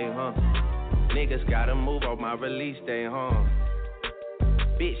cheapskate, huh? Niggas gotta move on my release day, huh?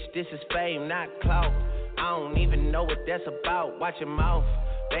 Bitch, this is fame, not clout. I don't even know what that's about. Watch your mouth.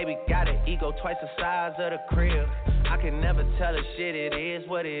 Baby got an ego twice the size of the crib. I can never tell a shit, it is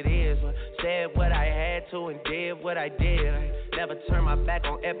what it is. Said what I had to and did what I did. I never turn my back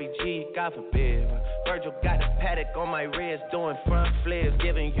on FBG, God forbid. Virgil got a paddock on my wrist, doing front flips.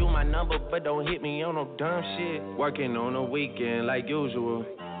 Giving you my number, but don't hit me on no dumb shit. Working on the weekend like usual.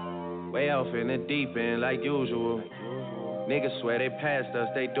 Way off in the deep end like usual. Niggas swear they passed us,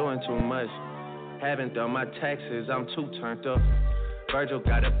 they doing too much. Haven't done my taxes, I'm too turned up. Virgil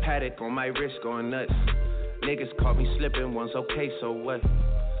got a paddock on my wrist going nuts. Niggas caught me slipping once, okay, so what?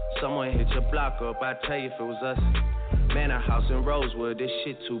 Someone hit your block up, I tell you if it was us. Man, a house in Rosewood, this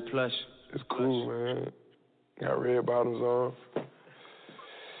shit too plush. It's cool, man. Got red bottoms on.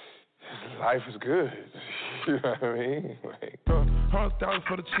 Life is good. You know what I mean? Like, $100,000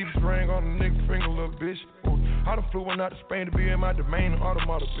 for the cheapest ring on a nigga finger, little bitch. Ooh, I done flew one out to Spain to be in my domain,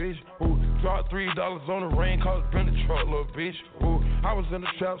 automata, bitch. Ooh, dropped $3 on the rain, cause it's been the truck, little bitch. Ooh, I was in the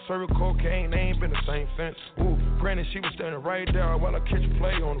trap, serving cocaine, they ain't been the same since. Ooh, granted, she was standing right there while I catch a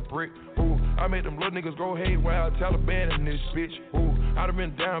play on the brick. Ooh, I made them little niggas go haywire, Taliban in this bitch. Ooh, I done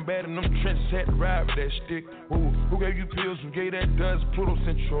been down bad in them trenches, had to ride with that stick. Ooh, who gave you pills, who gave that dust, Pluto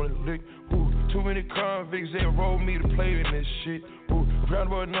sent you on the lick. Ooh, too many convicts that rolled me to play in this shit. Ooh, proud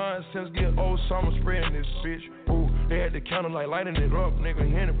about nonsense, get old summer spraying this bitch. Ooh, they had the counter like lighting it up, nigga,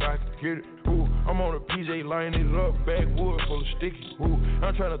 anybody can get it. Ooh, I'm on a PJ lighting it up, backwood full of sticky. Ooh,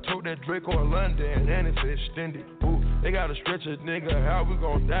 I'm trying to tote that Draco in London, and it's extended. Ooh, they gotta stretch a nigga, how we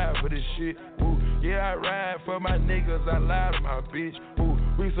gon' die for this shit? Ooh, yeah, I ride for my niggas, I lie to my bitch. Ooh,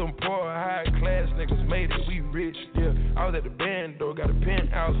 we some poor, high class niggas, made it, we rich. Yeah, I was at the band though, got a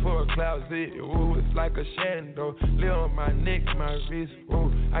penthouse for a closet. Ooh, it's like a shando, live on my neck, my wrist.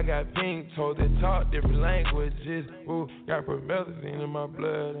 Ooh, I got pink toes that talk different languages. Ooh, got promethazine in my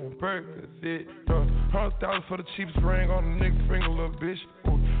blood and Percocet. $100,000 for the cheapest ring on a nigga finger, little bitch.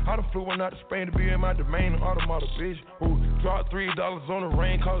 Ooh, I done flew one out to Spain to be in my domain, automata, bitch. Ooh, dropped $3 on the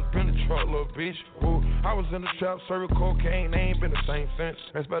rain, cause it's been the truck, little bitch. Ooh, I was in the trap, serving cocaine, they ain't been the same since.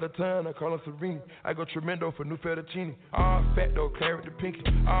 That's by the time I call her Serene. I go tremendo for new fettuccine. All fat though, claret the pinky.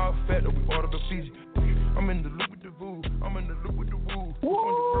 All fat though, we order the Fiji. I'm in the loop with the voo. I'm in the loop with the woo.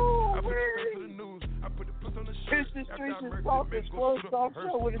 I put the face to the news. I put the puss on the shirt. It's the streets and talk, the sports talk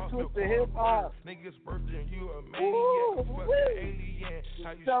show with a twist of hip hop. Niggas birthday and you a maniac. Fuck the alien.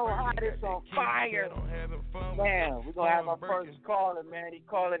 So hot, it's on fire. Man, we're gonna have our first caller, man. He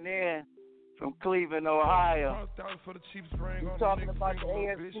calling in from Cleveland, Ohio. We're talking about the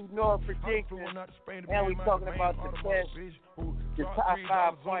AFC North predictions, and we're talking about the best, the top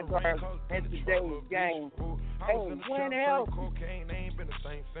 5 point guards in today's game. Hey, when else?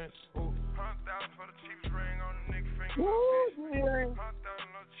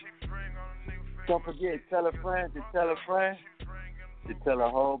 Don't forget, tell a friend to tell a friend to tell a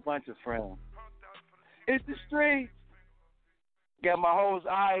whole bunch of friends. It's the streets. Got my whole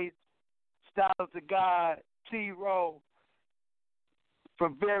eyes. Styles to God, T.Ro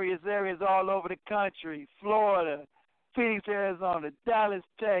from various areas all over the country, Florida, Phoenix, Arizona, Dallas,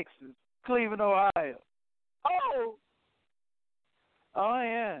 Texas, Cleveland, Ohio. Oh,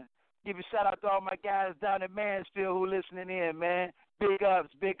 yeah. Give a shout out to all my guys down in Mansfield who listening in, man. Big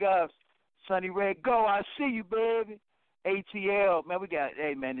ups, big ups. Sonny Red, go. I see you, baby. ATL, man,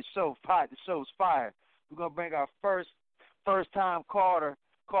 hey, man, the show's hot. The show's fire. We're going to bring our first-time caller,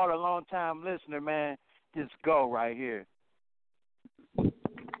 long-time listener, man. Just go right here. Cuz,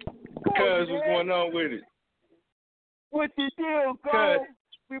 what's going on with it? What the deal, go?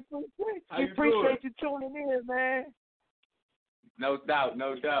 We appreciate doing? you tuning in, man. No doubt.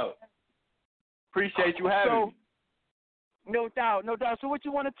 Appreciate you having me. No doubt. So what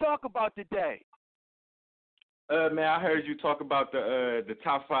you want to talk about today? Man, I heard you talk about the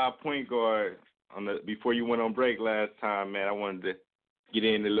top 5 point guards before you went on break last time, man. I wanted to get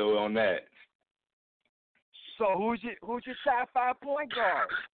in a little on that. So who's your top 5 point guard?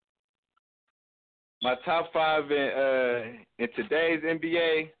 My top 5 in today's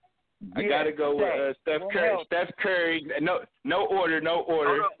NBA, I gotta go with Steph Curry. Steph Curry. No order. No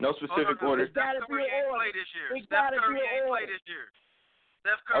specific order. Steph Curry ain't play this year. Steph Curry ain't play this year.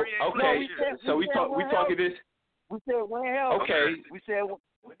 Steph Curry ain't play this year. So we talking this. We said when healthy. Okay. We said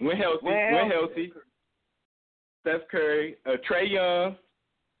when healthy. Steph Curry. Trae Young.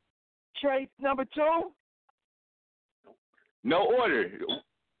 Trae number 2. No order.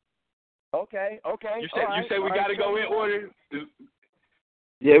 Okay. You said we got to go in order.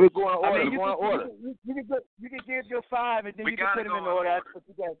 Yeah, we're going in order. We're going in order. You can give your 5 and then you can put them in order. That's what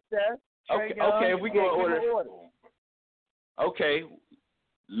you got, Steph. Okay, if we go in order. Okay.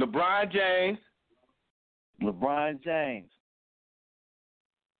 LeBron James.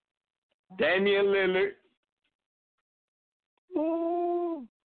 Damian Lillard. Ooh.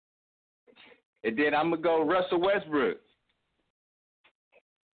 And then I'm gonna go Russell Westbrook.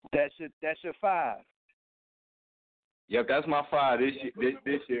 That's your 5. Yep, that's my 5 this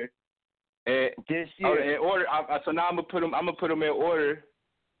year. And, this year. In order. So now I'm gonna put them in order.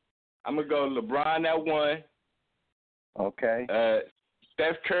 I'm gonna go LeBron at 1. Okay.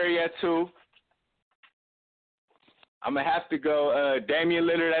 Steph Curry at 2. I'm gonna have to go Damian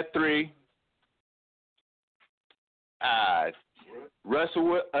Lillard at 3.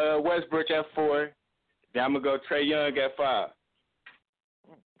 Russell Westbrook at 4. Then I'm gonna go Trae Young at 5.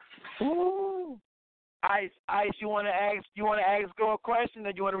 Ooh. Ice, you wanna ask go a question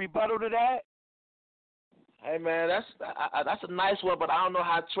or you want to rebuttal to that? Hey man, that's a nice one, but I don't know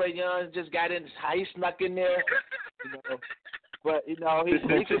how Trae Young just got in, how he snuck in there. But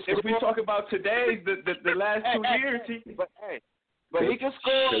if we talk about today's the last 2 years, but he can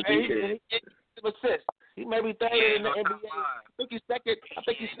score and he can assist. He may be third in the NBA. I think he's second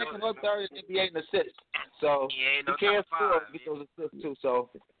or third in the NBA in assists. So he can't score, get those assists too. So,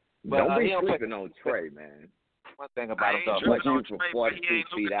 but don't be he don't sleeping on Trae, man. One thing about him, though, like you for 42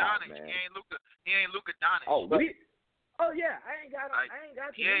 feet out, man. He ain't Luka Doncic. Oh yeah, I ain't got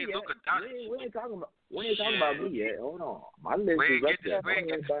he ain't Luka Doncic. We ain't talking about me yet. Hold on, my list is up there. We ain't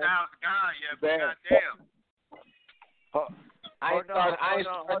get this down yet, but goddamn. I ain't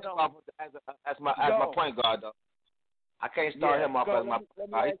starting him off as my point guard though. I can't start him off as my point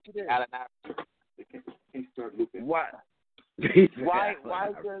guard.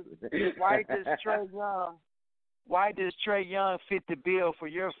 Why does Trae Young fit the bill for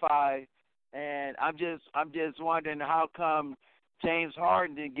your 5? And I'm just wondering how come James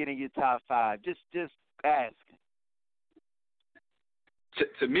Harden didn't get in your top 5? Just ask.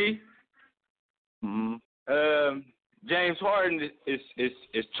 To me, James Harden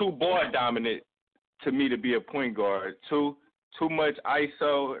is too ball dominant to me to be a point guard. Too much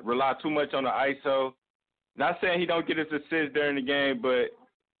ISO, rely too much on the ISO. Not saying he don't get his assists during the game, but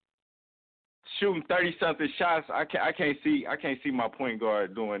shooting 30-something shots, I can't see my point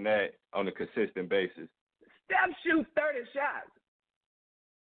guard doing that on a consistent basis. Steph shoot 30 shots.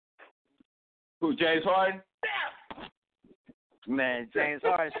 Who, James Harden? Man, James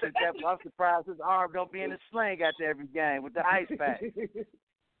Harden shoot that. I'm surprised his arm don't be in a sling after every game with the ice pack.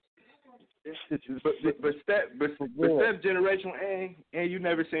 but Steph generational, and you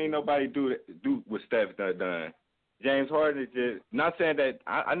never seen nobody do what Steph done. James Harden is just, not saying that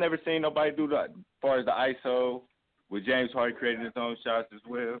I never seen nobody do that as far as the ISO with James Harden creating his own shots as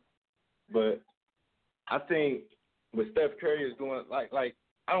well. But I think what Steph Curry is doing, like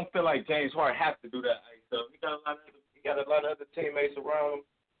I don't feel like James Harden has to do that ISO. He got a lot of other teammates around him,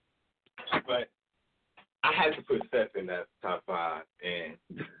 but I had to put Steph in that top 5, and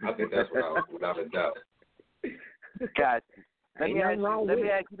I think that's without a doubt. Gotcha. Let me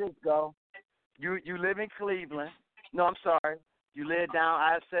ask you this, Go. You live in Cleveland. No, I'm sorry. You live down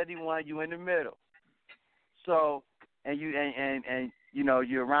I-71. You in the middle. So, and you know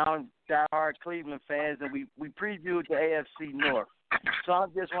you're around diehard Cleveland fans, and we previewed the AFC North. So I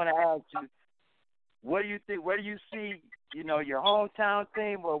just want to ask you, what do you think? Where do you see, you know, your hometown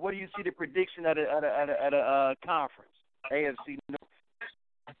team, or what do you see the prediction of the conference, AFC North,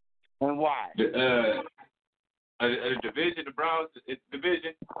 and why? The division, the Browns, it's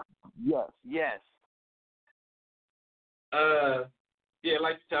division. Yes. Yeah,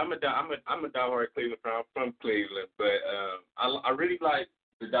 like you said, I'm a diehard Cleveland fan. I'm from Cleveland, but I really like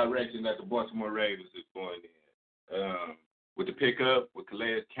the direction that the Baltimore Ravens is going in. With the pickup with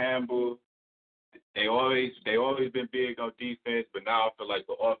Calais Campbell, they always been big on defense, but now I feel like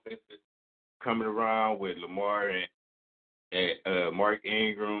the offense is coming around with Lamar and Mark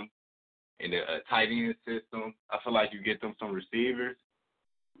Ingram and the tight end system. I feel like you get them some receivers,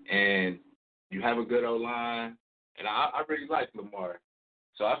 and you have a good O-line, and I really like Lamar.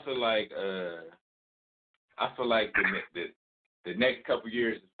 So I feel like the next couple of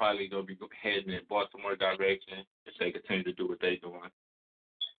years is probably gonna be heading in Baltimore direction if they continue to do what they're doing.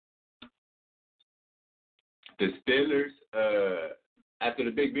 The Steelers, after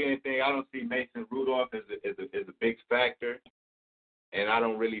the Big Ben thing, I don't see Mason Rudolph as a big factor, and I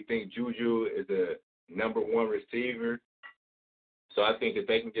don't really think Juju is a number one receiver. So I think if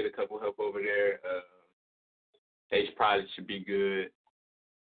they can get a couple help over there, they probably should be good.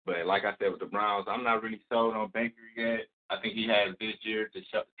 But like I said with the Browns, I'm not really sold on Baker yet. I think he has this year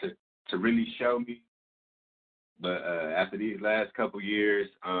to really show me. But after these last couple years,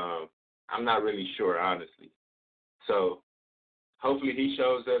 I'm not really sure, honestly. So hopefully he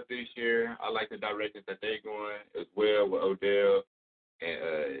shows up this year. I like the directions that they're going as well with Odell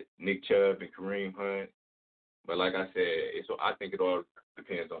and Nick Chubb and Kareem Hunt. But like I said, I think it all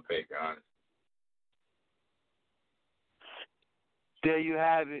depends on Baker, honestly. There you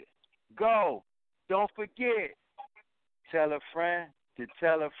have it. Go. Don't forget. Tell a friend to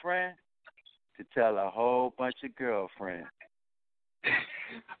tell a friend to tell a whole bunch of girlfriends.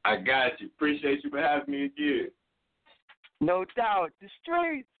 I got you. Appreciate you for having me again. No doubt. The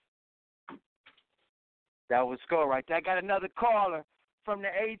streets. That was good right there. I got another caller from the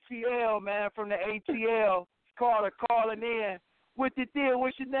ATL, man. From the ATL. Caller calling in. What's the deal?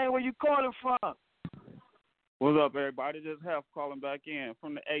 What's your name? Where you calling from? What's up, everybody? Just Hef calling back in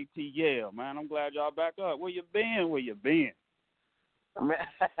from the ATL, man. I'm glad y'all back up. Where you been?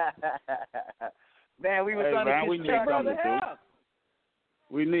 Man, we were trying to get need something to do.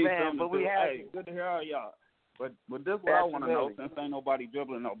 We need something but to we do. have Hey, good to hear all y'all. But this is what I want to know, since ain't nobody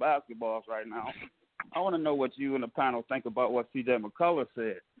dribbling no basketballs right now. I want to know what you and the panel think about what C.J. McCullough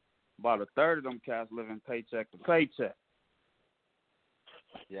said. About a third of them cats living paycheck to paycheck.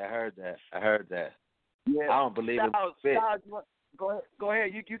 Yeah, I heard that. Yeah. I don't believe it. Go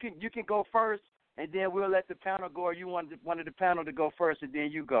ahead. You can go first, and then we'll let the panel go. Or you wanted the panel to go first, and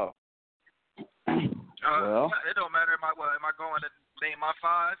then you go. Well, it don't matter. Am I going to name my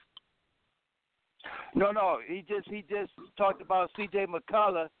five? No. He just talked about C.J.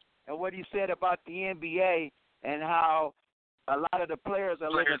 McCullough and what he said about the NBA and how a lot of the players are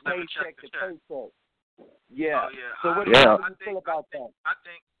living paycheck to paycheck. Yeah. Oh, yeah. So what do you feel about that? I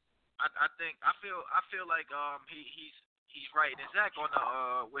feel like he's right exact on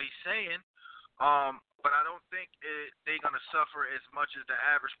what he's saying. But I don't think they're gonna suffer as much as the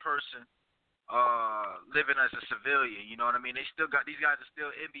average person living as a civilian. You know what I mean? These guys are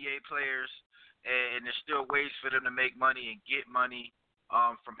still NBA players, and there's still ways for them to make money and get money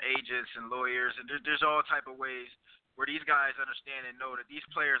from agents and lawyers, and there's all type of ways where these guys understand and know that these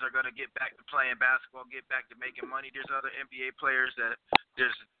players are going to get back to playing basketball, get back to making money. There's other NBA players that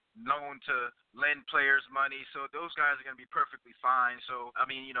there's known to lend players money, so those guys are going to be perfectly fine. So, I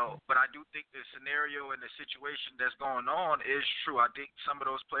mean, but I do think the scenario and the situation that's going on is true. I think a lot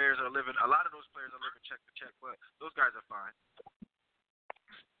of those players are living check to check, but those guys are fine.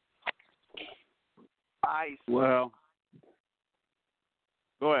 Ice. Well,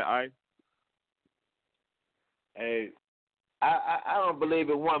 go ahead, Ice. Hey, I don't believe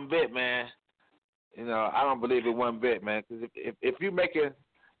it one bit, man. I don't believe it one bit, man. Because if you make it,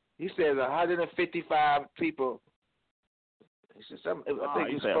 he says 155 people. He said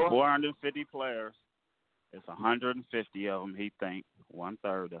he said 450 players. It's 150 of them. He think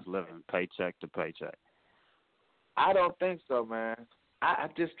 1/3 that's living paycheck to paycheck. I don't think so, man. I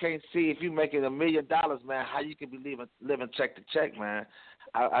just can't see if you making $1 million, man, how you can be living check to check, man.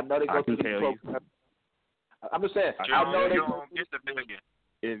 I know they go through the program. I'm just saying. I know they don't get the million.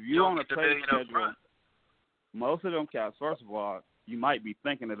 If you on a pay schedule, most of them cats, first of all, you might be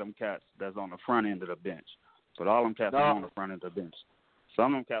thinking of them cats that's on the front end of the bench, but all them cats are on the front end of the bench.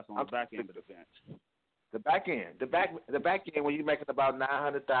 Some of them cats on the back end of the bench. The back end when you're making about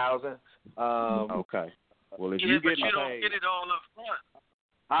 $900,000. Okay. Well, if but you you don't get it all up front.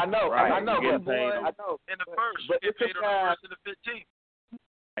 I know. Right. I know. You getting paid I know. In the first, But you get paid on the first and the 15th.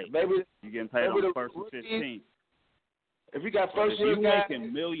 Right. Maybe you getting paid on the first and 15th. If you got But first if year you guys,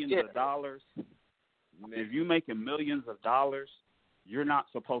 making millions of dollars, if you making millions of dollars, you're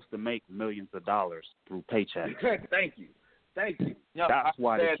not supposed to make millions of dollars through paychecks. Thank you. That's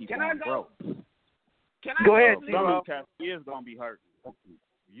why they keep on broke. Can I go ahead, Some T.Ro. of them cats is gonna be hurting.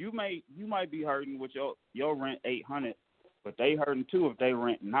 You might be hurting with your rent $800, but they hurting too if they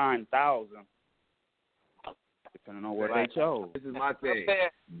rent $9,000, depending on what they chose. This is my thing.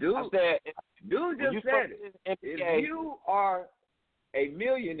 Dude just said it. If you are a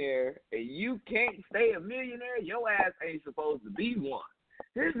millionaire and you can't stay a millionaire, your ass ain't supposed to be one.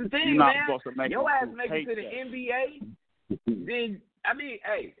 Here's the thing, You're not man. supposed to make Your ass through make it to the paychecks. NBA, then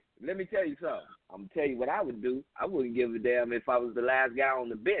hey, let me tell you something. I'm gonna tell you what I would do. I wouldn't give a damn if I was the last guy on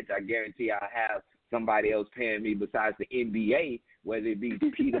the bench. I guarantee I have somebody else paying me besides the NBA, whether it be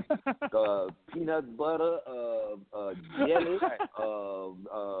peanut butter, jelly, That's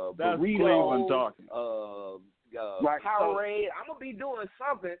burrito, Cleveland talking. Powerade. I'm gonna be doing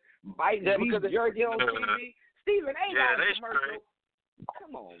something. Biting beef jerky on TV. Stephen A. got a commercial.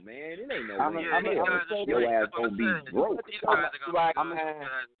 Come on, man. It ain't no way. Your ass gonna be broke.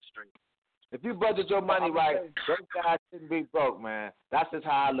 If you budget your money right, those guys shouldn't be broke, man. That's just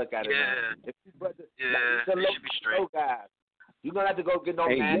how I look at it, man. If you budget, should be straight. Guys, you don't have to go get no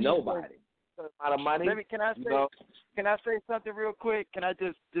Ain't nobody. Amount of money. Can I say something real quick? Can I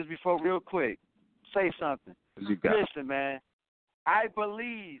just before real quick say something? Listen, man. I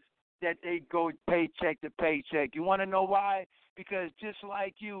believe that they go paycheck to paycheck. You want to know why? Because just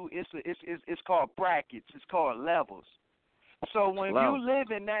like you, it's called brackets. It's called levels. So when you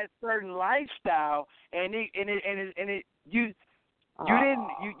live in that certain lifestyle, you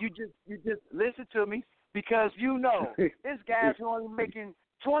just listen to me, because you know this guy's only making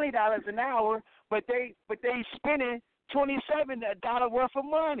 $20 an hour, but they spending $27 worth of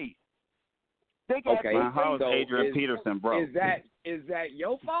money. They got okay. How is Adrian Peterson broke? Is that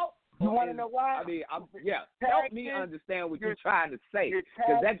your fault? You want to know why? I mean, help me understand what you're trying to say,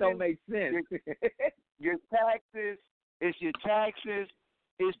 because that don't make sense. Your taxes. It's your taxes.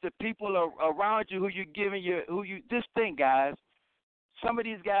 It's the people around you who you're giving Just think, guys. Some of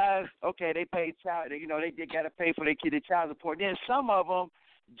these guys, okay, they pay child. They got to pay for their kid child support. Then some of them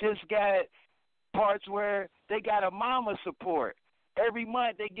just got parts where they got a mama support. Every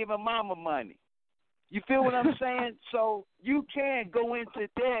month they give a mama money. You feel what I'm saying? So you can't go into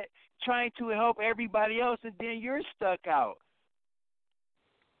debt trying to help everybody else, and then you're stuck out.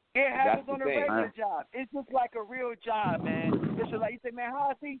 It happens on a regular job. It's just like a real job, man. It's like you say, man,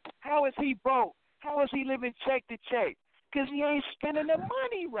 how is he broke? How is he living check to check? Because he ain't spending the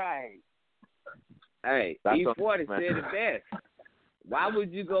money right. Hey, E40 said it best. Why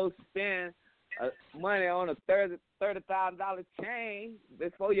would you go spend money on a $30,000 chain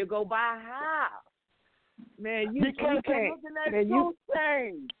before you go buy a house? Man, you can't. Man,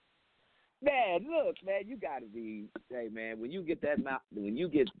 things. Man, look, man, you gotta be. Hey, man, when you get that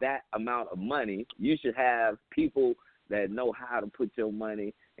amount of money, you should have people that know how to put your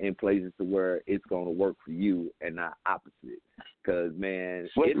money in places to where it's gonna work for you and not opposite. Because man,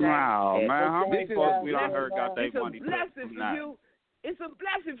 how many folks we done heard got their money blessing from for that? you. It's a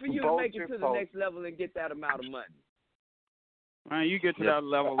blessing for you to make it to the next level and get that amount of money. Man, you get to that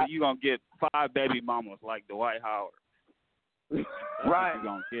level, you gonna get 5 baby mamas like Dwight Howard. Right. You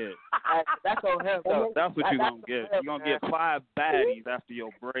gonna get. That's on him, though. That's what you gonna get. You gonna get 5 baddies after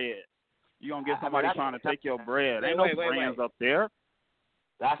your bread. You gonna get somebody trying to take your bread. Ain't no friends up there.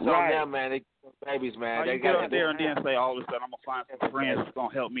 That's on them, man. They get babies, man. They get up there and then say all of a sudden I'm gonna find some friends that's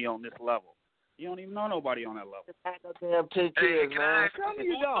gonna help me on this level. You don't even know nobody on that level. Damn 10 kids, man.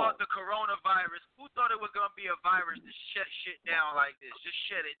 Who thought the coronavirus? Who thought it was gonna be a virus to shut shit down like this? Just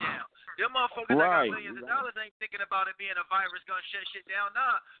shut it down. Them motherfuckers that got millions of dollars ain't thinking about it being a virus gonna shut shit down.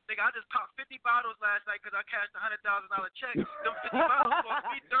 Nah, nigga, I just popped 50 bottles last night because I cashed a $100,000 check. Them 50 bottles cost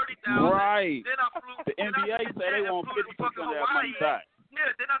me $30,000. Right. Then I flew. The NBA say they want 50% of that money back. Yeah,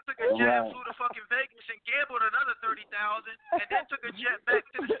 then I took a jet and flew to fucking Vegas and gambled another $30,000, and then took a jet back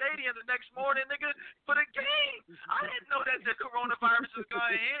to the stadium the next morning, nigga, for the game. I didn't know that the coronavirus was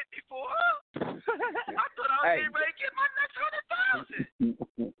gonna hit before. I thought I was getting ready to get my next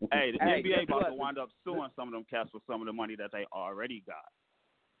 $100,000. Hey, the NBA about to wind up suing some of them cats for some of the money that they already got.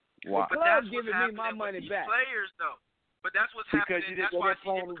 Wow. But that's what's giving me my money with these back. players, though. But that's what's because happening. you That's didn't why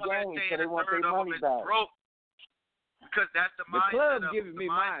play any games, so they want their money back. Broke. Because that's the mindset. Club of giving the me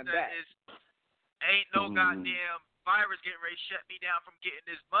mine mindset back. is ain't no goddamn virus getting ready to shut me down from getting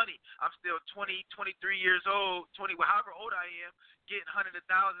this money. I'm still 20, 23 years old, 20, however old I am, getting hundreds of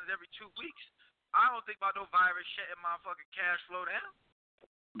thousands every 2 weeks. I don't think about no virus shutting my fucking cash flow down.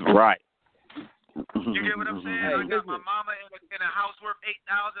 Right. You get what I'm saying? Hey, I got my mama in a house worth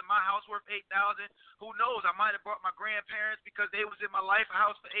 $8,000, my house worth $8,000. Who knows? I might have brought my grandparents because they was in my life a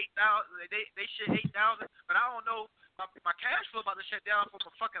house for $8,000. They shit $8,000, but I don't know. My cash flow about to shut down from a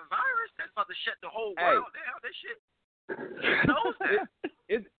fucking virus. That's about to shut the whole world down. That shit. Who knows that?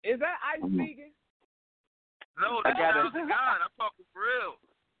 Is that Ice speaking? No, that's not the God. I'm talking for real.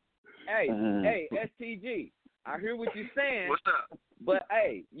 Hey, STG. I hear what you're saying. What's up? But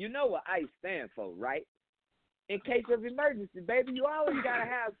hey, you know what ICE stands for, right? In case of emergency, baby, you always gotta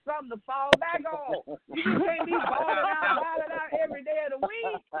have something to fall back on. You just can't be balling out every day of the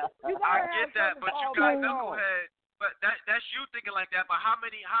week. You gotta I get that, but you got knucklehead. But that's you thinking like that. But how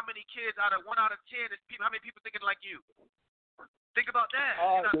many kids out of 1 out of 10 is people? How many people thinking like you? Think about that.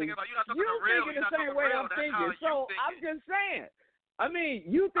 You're not thinking about. You're not talking real. You're thinking the same way I'm thinking. So I'm just saying. I mean,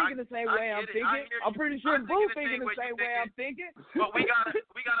 you thinking the same way I'm thinking. I'm pretty sure Boo thinking the same way I'm thinking. But we gotta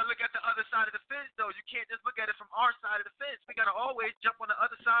look at the other side of the fence, though. You can't just look at it from our side of the fence. We gotta always jump on the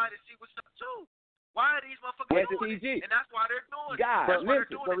other side and see what's up too. Why are these motherfuckers doing it? And that's why they're doing it. That's why they're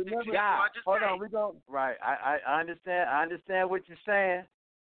doing it. Hold on, we don't. Right, I understand. I understand what you're saying,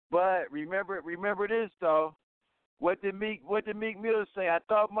 but remember this though. What did Meek Mill say? I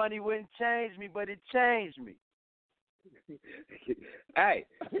thought money wouldn't change me, but it changed me. Hey,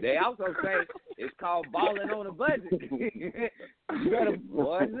 they also say it's called balling on a budget. You better,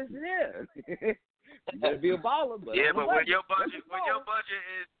 boy, listen here. You better be a baller, but but when your budget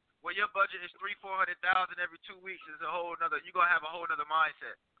is $300,000-$400,000 every 2 weeks, is a whole nother. You gonna have a whole nother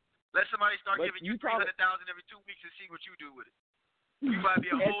mindset. Let somebody start giving you $300,000 every 2 weeks and see what you do with it. You might be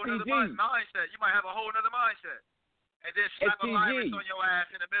a whole nother mindset. You might have a whole nother mindset. And then slap a virus on your ass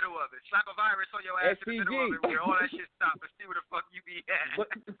in the middle of it. Slap a virus on your ass in the middle of it where all that shit stop and see where the fuck you be at.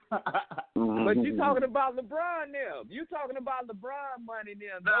 But you talking about LeBron now. You talking about LeBron money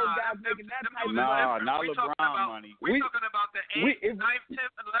now. Those guys making that type of money. No, not LeBron money. We're talking about the 8th, 9th,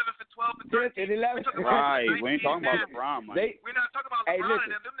 10th, 11th, and 12th, and 13th. Right, we ain't talking about LeBron money. We're not talking about LeBron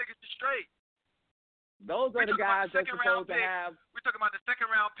and them. Them niggas are straight. Those are the guys that's supposed to have. We're talking about the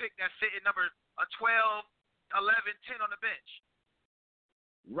second round pick that's sitting number 12, 11, 10 on the bench.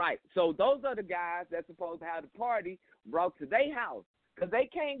 Right. So those are the guys that's supposed to have the party brought to their house. Because they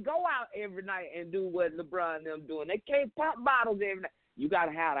can't go out every night and do what LeBron and them doing. They can't pop bottles every night. You got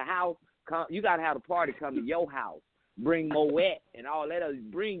to have the house. You got to have the party come to your house. Bring Moet and all that other.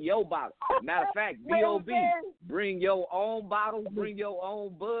 Bring your bottle. Matter of fact, B.O.B., bring your own bottles, bring your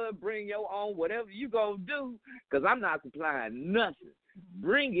own bud, bring your own whatever you going to do. Because I'm not supplying nothing.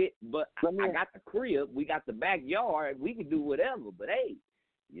 Bring it, but I got the crib. We got the backyard. We can do whatever. But, hey,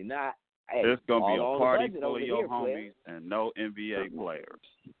 you're not. Hey, it's going to be a party full of your homies and no NBA players.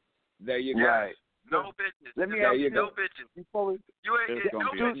 There you go. Right. No bitches. Let me ask you no bitches. Before we, you ain't get no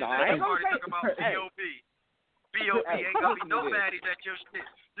bitches at the party talking about B.O.B. B.O.B. ain't going to be no baddies at your shit.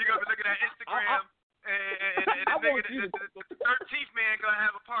 You're going to be looking at Instagram. And the 13th man gonna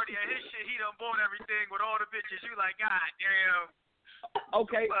have a party at his shit. He done bought everything with all the bitches. You like, God damn.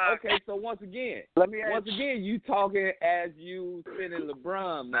 Okay. So once again, you talking as you spending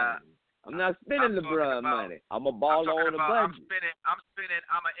LeBron money. I'm not spending LeBron money. I'm a baller on the budget.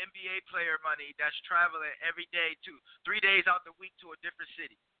 I'm an NBA player money that's traveling every day 3 days out the week to a different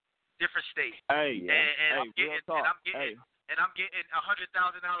city, different state. Hey, I'm getting $100,000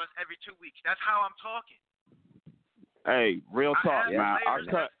 every 2 weeks. That's how I'm talking. Hey, real talk, man. I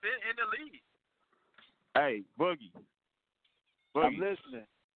cut in the league. Hey, Boogie. I'm listening.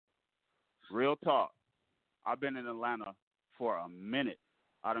 Real talk. I've been in Atlanta for a minute.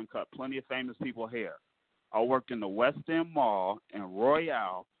 I done cut plenty of famous people hair. I worked in the West End Mall, and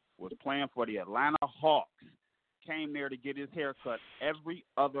Royale was playing for the Atlanta Hawks. Came there to get his hair cut every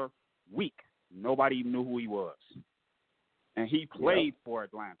other week. Nobody knew who he was. And he played for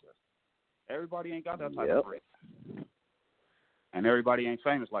Atlanta. Everybody ain't got that type of bread. And everybody ain't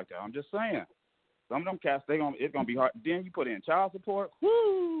famous like that. I'm just saying. Some of them cats, it's gonna be hard. Then you put in child support.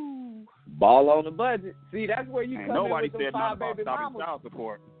 Woo! Ball on the budget. See, that's where you come nobody in with said them nothing 5 about baby stopping mamas. child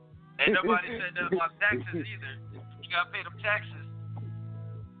support. Ain't nobody said nothing about taxes either. You gotta pay them taxes.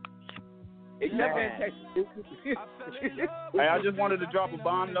 It's your fantastic. Hey, I just wanted to drop a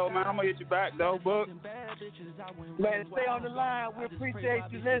bomb, though, man. I'm going to hit you back, though, Book. Man, stay on the line. We appreciate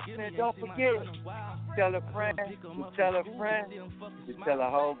you listening. Don't forget, tell a friend, you tell a friend, you tell a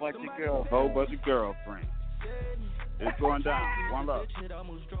whole bunch of girls. Whole bunch of girlfriends. It's going down. One love.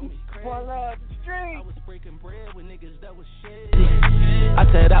 One love, the street. I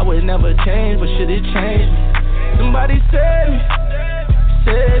said I would never change, but shit, it changed me. Somebody said me.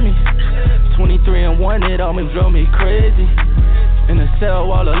 23 and 1, it almost drove me crazy. In the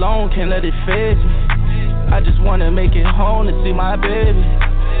cell all alone, can't let it phase me. I just wanna make it home to see my baby.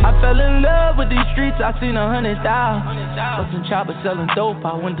 I fell in love with these streets, I seen 100,000. Bustin' choppers selling dope,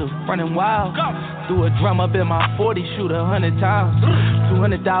 I went to running wild. Threw a drum up in my 40, shoot 100 times.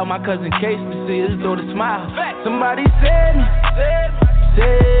 200,000, my cousin Case to see his daughter smile. Somebody said me.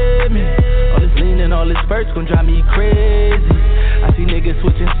 All this lean and all this spurts gon' drive me crazy. I see niggas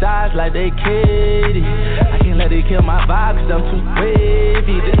switching sides like they Katie. I can't let it kill my vibe cause I'm too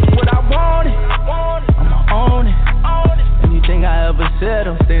wavy. This is what I wanted, I'ma own it. Anything I ever said,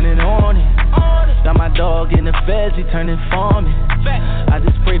 I'm standing on it. Got my dog in the feds, he turning for me. I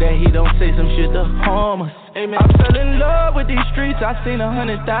just pray that he don't say some shit to harm us. I fell in love with these streets, I seen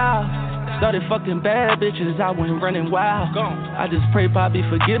 100,000. Started fucking bad bitches, I went running wild. I just pray Bobby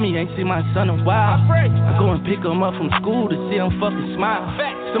forgive me, ain't seen my son in a while. I go and pick him up from school to see him fucking smile.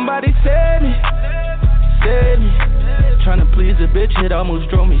 Somebody said me. Tryna please a bitch, it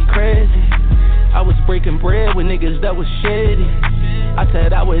almost drove me crazy. I was breaking bread with niggas that was shady. I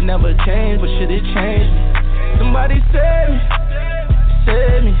said I would never change, but shit, it changed me. Somebody said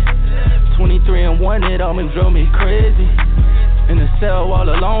me. 23 and 1, it almost drove me crazy. In the cell all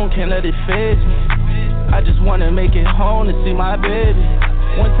alone, can't let it phase me. I just wanna make it home to see my baby.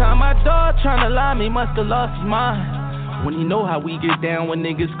 One time my dog tryna lie me, musta lost his mind. When he know how we get down when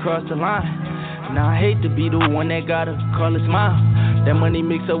niggas cross the line. Now I hate to be the one that gotta call his mom. That money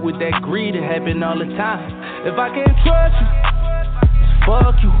mix up with that greed, it happen all the time. If I can't trust you,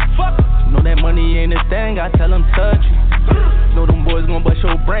 fuck you. Know that money ain't a thing, I tell them touch you. Know them boys gon' bust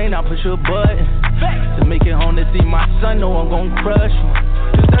your brain, I push your button. To make it home to see my son, know I'm gon' crush you.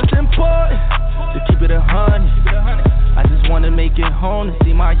 Cause that's important, to keep it 100. I just wanna make it home to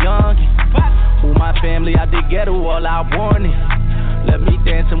see my youngin'. Move my family out the ghetto, all I wanted. Let me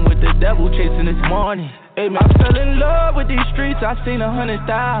dancing with the devil, chasing this morning. Hey man, I fell in love with these streets, I seen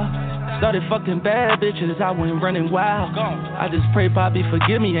 100,000. Started fucking bad bitches, I went running wild. I just pray Bobby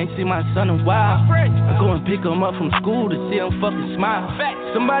forgive me, ain't seen my son in a while. I go and pick him up from school to see him fucking smile.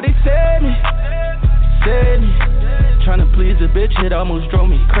 Somebody said me. Tryna please a bitch, it almost drove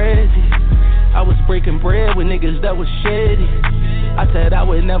me crazy. I was breaking bread with niggas that was shady. I said I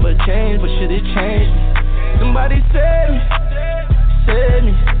would never change, but shit, it changed me. Somebody said me.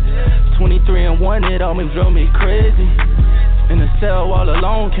 23 and 1, it almost drove me crazy. In the cell all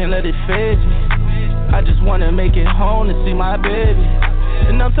alone, can't let it phase me. I just wanna make it home to see my baby.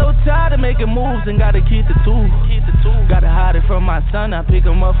 And I'm so tired of making moves and gotta keep the two. Gotta hide it from my son, I pick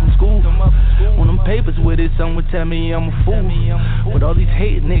him up from school. On them papers with it, some would tell me I'm a fool. But all these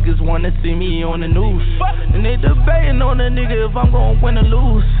hate niggas wanna see me on the news. And they debating on a nigga if I'm gon' win or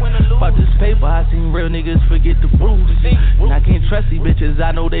lose. About this paper, I seen real niggas forget the rules. And I can't trust these bitches,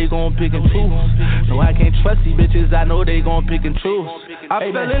 I know they gon' pick and choose. No, I can't trust these bitches, I know they gon' pick and choose.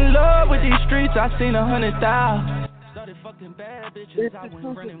 I fell in love with these streets, I seen 100,000. Fucking bad bitches, I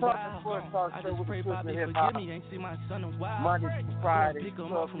went running wild. I just pray Bobby forgive me, ain't seen my son in a while. Monday to Friday,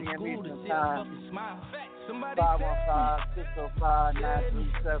 12 p.m. Eastern Time.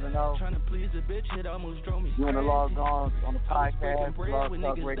 515-605-9370. You want to log on the podcast,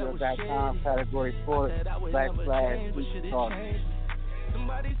 blogtalkradio.com, category sports, /Sweet Talk.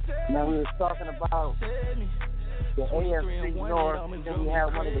 Now we was talking about the AFC North, and then we had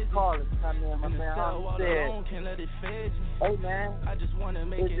one of the callers come in. My man Hunter said, hey man, is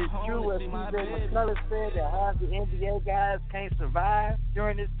it true what C.J. McCullough said that half the NBA guys can't survive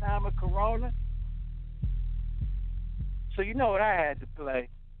during this time of Corona? So you know what I had to play.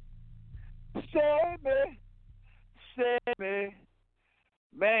 Save me.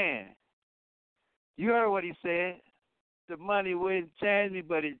 Man, you heard what he said. The money wouldn't change me,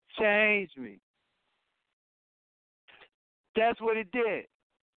 but it changed me. That's what it did.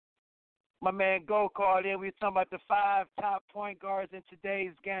 My man Go called in. We were talking about the 5 top point guards in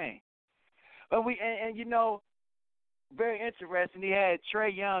today's game. But and you know, very interesting. He had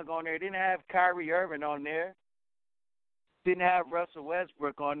Trae Young on there. Didn't have Kyrie Irving on there. Didn't have Russell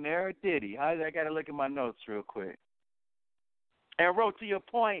Westbrook on there, or did he? I got to look at my notes real quick. And wrote to your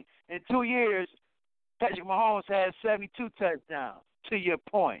point, in 2 years, Patrick Mahomes had 72 touchdowns. To your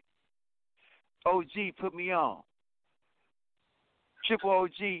point. OG put me on. Triple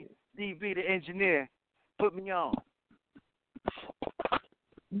OG, DB, the engineer, put me on.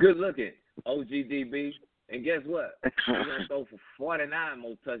 Good looking, OG DB. And guess what? We're going to throw for 49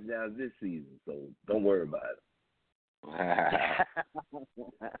 more touchdowns this season, so don't worry about it.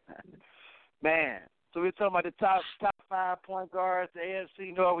 Man, so we're talking about the top 5 point guards, the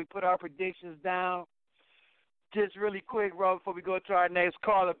AFC North. We put our predictions down. Just really quick, Ro, before we go to our next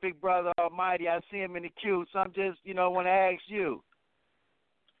caller, Big Brother Almighty, I see him in the queue, so I'm just, want to ask you,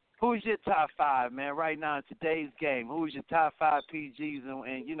 who's your top 5, man, right now in today's game? Who's your top 5 PGs,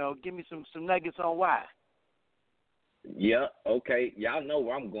 and give me some nuggets on why. Yeah, okay. Y'all know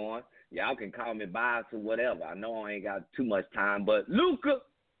where I'm going. Y'all can call me biased or whatever. I know I ain't got too much time, but Luka,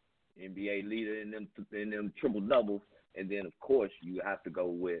 NBA leader in them triple doubles, and then of course you have to go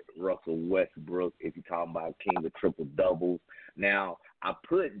with Russell Westbrook if you're talking about king of triple doubles. Now I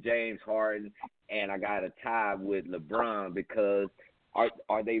put James Harden, and I got a tie with LeBron because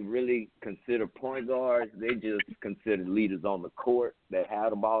are they really considered point guards? They just considered leaders on the court that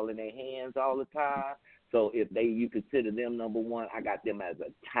have the ball in their hands all the time. So if you consider them number one, I got them as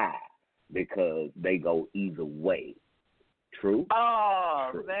a tie because they go either way. True?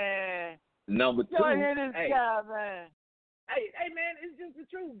 Oh, True. Man. Number 2. Y'all hear this guy, man. Hey, man, it's just the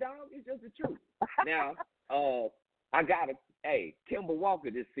truth, dog. It's just the truth. Now, I got Kemba Walker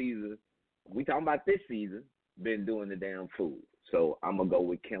this season, we talking about this season, been doing the damn fool. So I'm going to go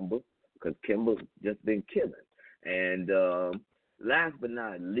with Kemba because Kemba's just been killing. And last but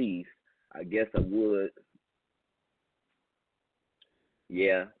not least, I guess I would.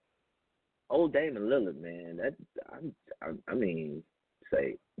 Yeah. Old Damian Lillard, man.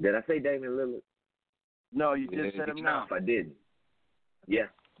 Did I say Damian Lillard? No, you just said him now. I didn't. Yeah,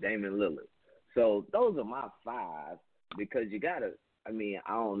 Damian Lillard. So those are my 5 because you got to, I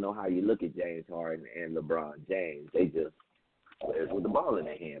don't know how you look at James Harden and LeBron James. They just players with the ball in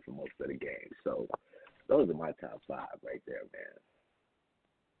their hand for most of the game. So those are my top 5 right there, man.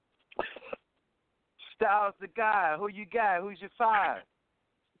 Styles the guy. Who you got? Who's your 5?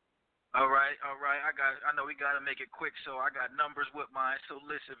 All right. I know we got to make it quick, so I got numbers with mine. So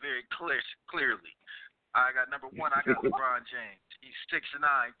listen very clearly. I got number 1. I got LeBron James. He's 6'9",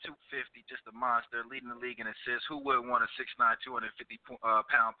 250, just a monster, leading the league in assists. Who wouldn't want a 6'9",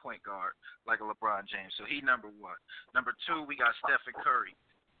 250-pound point guard like a LeBron James? So he number 1. Number 2, we got Stephen Curry.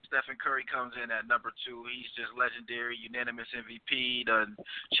 Stephen Curry comes in at number 2. He's just legendary, unanimous MVP, done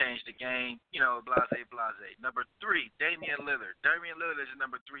changed the game, blase. Number 3, Damian Lillard. Damian Lillard is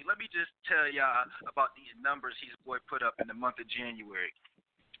number 3. Let me just tell y'all about these numbers his boy put up in the month of January.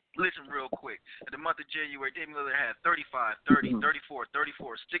 Listen real quick. In the month of January, Damian Lillard had 35, 30, 34,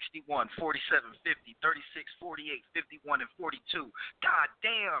 64, 61, 47, 50, 36, 48, 51, and 42. God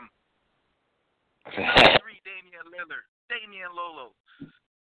damn. Number 3, Damian Lillard. Damian Lolo.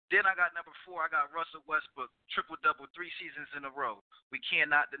 Then I got number 4, I got Russell Westbrook, triple-double 3 seasons in a row. We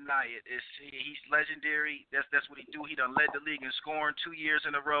cannot deny it. He's legendary. That's what he do. He done led the league in scoring 2 years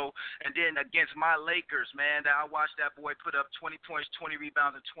in a row. And then against my Lakers, man, I watched that boy put up 20 points, 20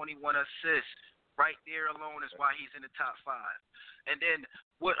 rebounds, and 21 assists. Right there alone is why he's in the top 5. And then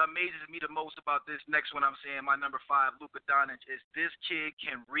what amazes me the most about this next one I'm saying, my number 5, Luka Doncic, is this kid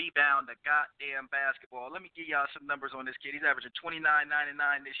can rebound the goddamn basketball. Let me give y'all some numbers on this kid. He's averaging 29, 9, and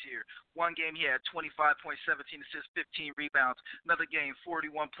 9 this year. One game he had 25 points, 17 assists, 15 rebounds. Another game,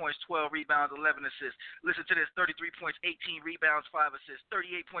 41 points, 12 rebounds, 11 assists. Listen to this, 33 points, 18 rebounds, 5 assists.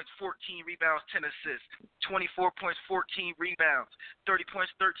 38 points, 14 rebounds, 10 assists. 24 points, 14 rebounds. 30 points,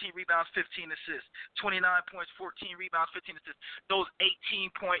 13 rebounds, 15 assists. 29 points, 14 rebounds, 15 assists. Those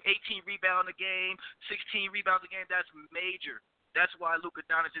 18 rebound a game, 16 rebounds a game, that's major. That's why Luka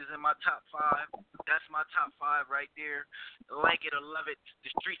Doncic is in my top 5. That's my top 5 right there. Like it or love it,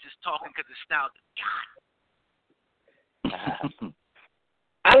 the streets is talking because it's style.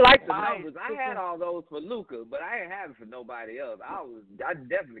 I like the numbers. I had all those for Luka, but I ain't have it for nobody else. I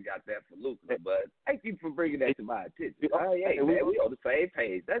definitely got that for Luka, but thank you for bringing that to my attention. Hey, man, we on the same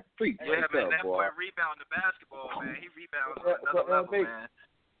page. That's street. Yeah, man, that boy rebound the basketball, man. He rebounds on another level, man.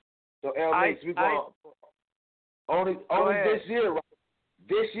 So, El-Booige, we go only this year, right?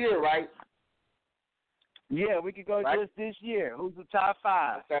 This year, right? Yeah, we could go just this year. Who's the top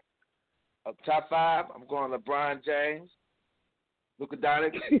 5? Top 5, I'm going LeBron James. Luka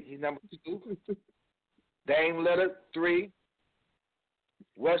Doncic, he's number 2. Dame Lillard, 3.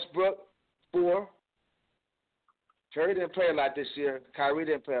 Westbrook, 4. Curry didn't play a lot this year. Kyrie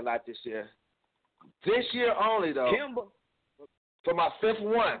didn't play a lot this year. This year only, though. Kemba. For my 5th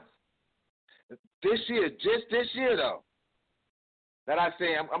one. This year, just this year, though. that I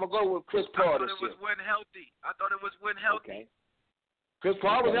say I'm gonna go with Chris Paul this year. I thought it was when healthy. Okay. Chris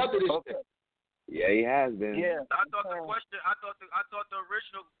Paul was healthy this year. Yeah, he has been. Yeah. I thought the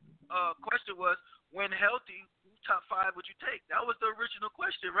original question was when healthy, who top 5 would you take? That was the original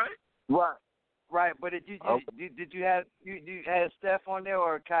question, right? Right. But did you have Steph on there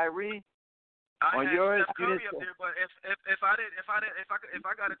or Kyrie? I on had yours, Steph Curry up there, but if I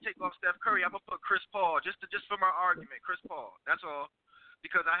got to take off Steph Curry, I'm gonna put Chris Paul just for my argument. Chris Paul, that's all.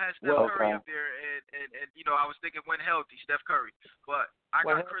 Because I had Steph Curry up there, and I was thinking when healthy, Steph Curry. But I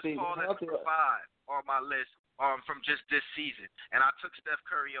got Chris Paul at number 5 on my list from just this season, and I took Steph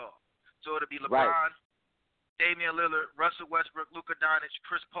Curry off. So it'll be LeBron, Damian Lillard, Russell Westbrook, Luka Doncic,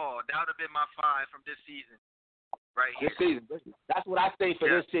 Chris Paul. That would have been my 5 from this season, right here. This season. That's what I say for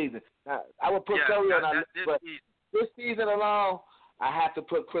this season. I would put Curry on our list, but this season alone, I have to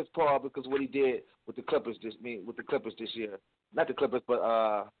put Chris Paul because what he did with the Clippers this year. Not the Clippers, but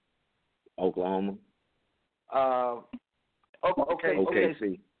Oklahoma.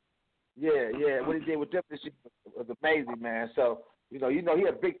 OKC. Yeah. What he did with them this year was amazing, man. So, he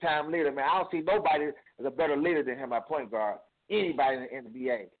a big time leader, man. I don't see nobody as a better leader than him at point guard. Anybody in the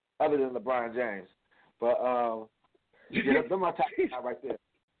NBA other than LeBron James. But they're my top 5 right there.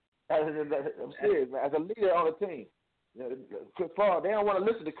 I'm serious, man. As a leader on the team, Chris Paul, they don't want to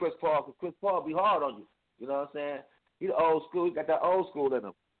listen to Chris Paul because Chris Paul be hard on you. You know what I'm saying? He's old school. He got that old school in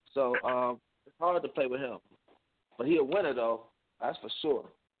him. So it's hard to play with him. But he a winner though. That's for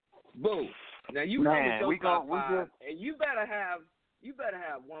sure. Boom. Now you top 5, and you better have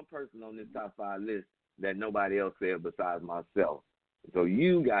one person on this top 5 list that nobody else said besides myself. So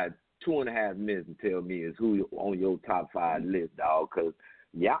you got 2.5 minutes to tell me is who on your top 5 list, dog. Because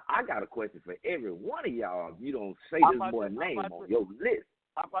I got a question for every one of y'all. If you don't say this boy's name on your list,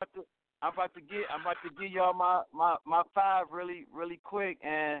 I'm about to give y'all my 5 really quick,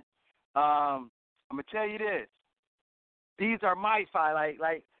 and I'm gonna tell you this. These are my 5.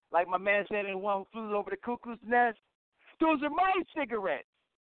 Like my man said in one who flew over the cuckoo's nest. Those are my cigarettes,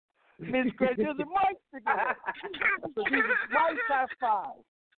 Miss Cred. Those are my cigarettes. So this is my top 5.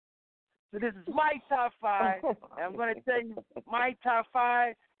 So this is my top 5, and I'm gonna tell you my top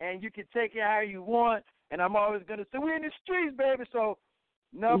 5, and you can take it how you want. And I'm always gonna say we're in the streets, baby. So.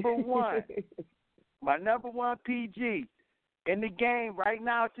 Number 1, my number 1 PG in the game right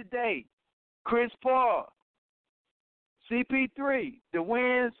now today, Chris Paul, CP3, the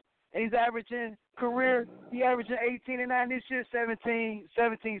wins, and he's averaging career. He averaging 18-9 this year, 17,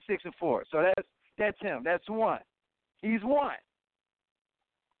 6-4. So that's him. That's 1. He's 1.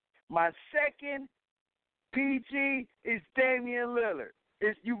 My second PG is Damian Lillard.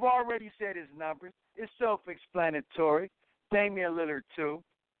 You've already said his numbers. It's self-explanatory. Damian Lillard, 2.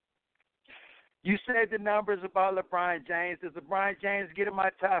 You said the numbers about LeBron James. Does LeBron James get in my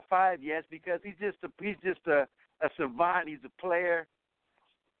top 5? Yes, because he's just a savant. He's a player.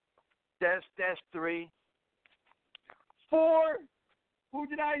 That's 3. 4. Who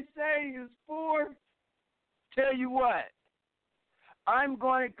did I say is 4? Tell you what, I'm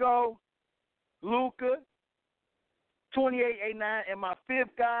going to go Luka, 28-9, and my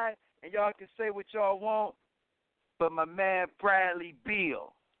 5th guy, and y'all can say what y'all want. But my man Bradley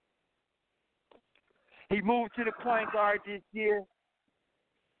Beal, he moved to the point guard this year.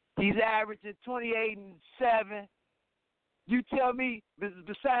 He's averaging 28-7. You tell me,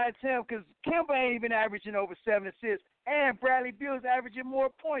 besides him, because Kemba ain't even averaging over 7 assists, and Bradley Beal's averaging more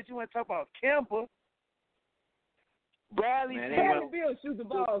points. You want to talk about Kemba? Bradley Beal shoots the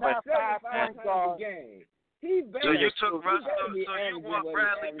ball like 75 times a game. So you took Russell. So you want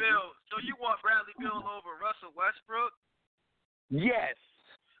Bradley Beal? So you want Bradley Beal over Russell Westbrook? Yes.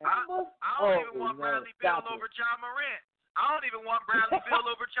 I don't even want Bradley Beal over John Morant. I don't even want Bradley Beal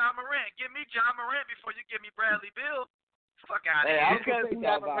over John Morant. Give me John Morant before you give me Bradley Beal. Fuck out of here.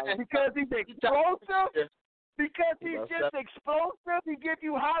 Because he's explosive. Because he's just explosive. He gives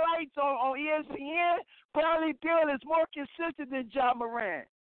you highlights on ESPN. Bradley Beal is more consistent than John Morant.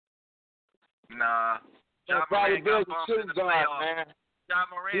 Nah. John Morant got bums in the playoffs. John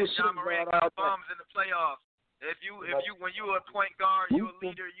Morant got bums in the playoffs. If you when you a point guard, you a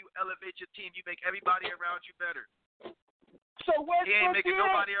leader, you elevate your team, you make everybody around you better. So he ain't making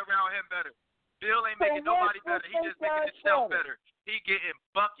nobody around him better. Bill ain't making nobody better. He just making himself better. He getting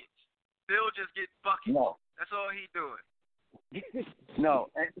buckets. Bill just get buckets. No. That's all he doing.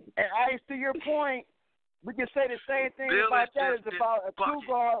 No. And to your point, we can say the same thing Bill about that as about a 2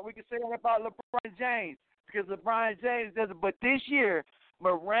 guard. We can say that about LeBron James. Because LeBron James doesn't. But this year,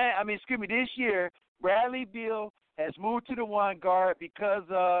 this year, Bradley Beal has moved to the 1 guard because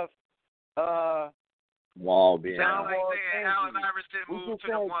of Wall being Sound out. like saying Allen Iverson moved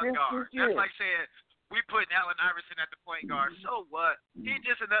to the one guard. That's like saying we putting Allen Iverson at the point guard. So what? He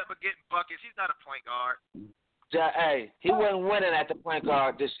just enough but getting buckets. He's not a point guard. Hey, he wasn't winning at the point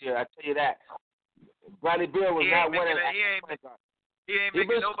guard this year. I tell you that. Bradley Beal was not winning at the point guard. He ain't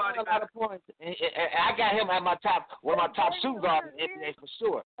making nobody a lot of points. And I got him at one of my top shooting guards in the NBA for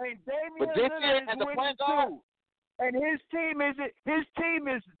sure. And But this year at the point guard, and his team is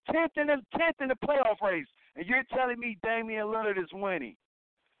 10th in the playoff race, and you're telling me Damian Lillard is winning.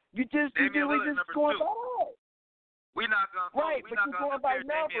 You just going by that. We're not gonna compare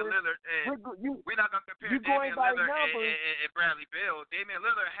Damian Lillard and we're not gonna compare Damian Lillard and Bradley Beal. Damian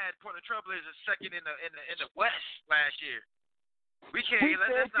Lillard had Portland Trailblazers second in the West last year. We can't.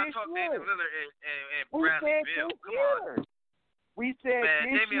 Let's not talk Damian Lillard and Bradley Beal. Come on. We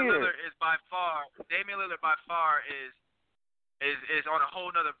said Damian Lillard is by far is on a whole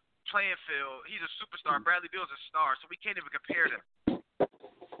nother playing field. He's a superstar. Bradley Beal's a star, so we can't even compare them.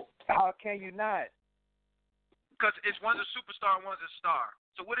 How can you not? Because one's a superstar and one's a star.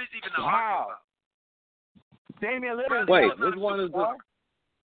 So what is even the argument about? Damian Lillard. Wait, which one is the?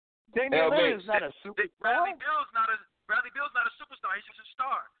 Damian Lillard is not a superstar. Bradley Beal's not a superstar. He's just a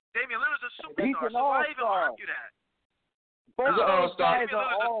star. Damian Lillard's a superstar. He's an so why even argue that? He's an all-star. Damian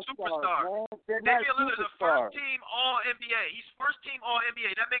Lillard's a superstar. Damian Lillard's a first-team All-NBA. He's first-team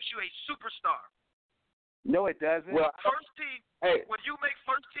All-NBA. That makes you a superstar. No, it doesn't. Well, first team. Hey, when you make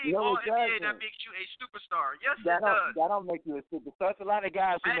first team All-NBA, that makes you a superstar. Yes, it does. That don't make you a superstar. There's a lot of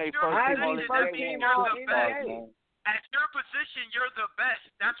guys who make first team All-NBA. At your position, you're the best.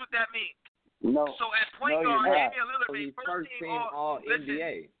 That's what that means. No. So at point guard, Damian Lillard made first team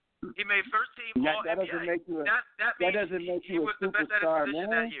All-NBA. He made first team All-NBA. That doesn't make you that doesn't make you a superstar,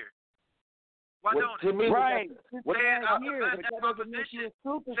 man. That year. Why don't it? Right. Saying I'm the best at my position.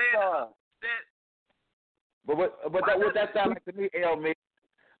 But what that sounds like to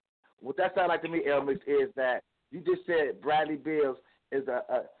me, El-Mix, is that you just said Bradley Beal is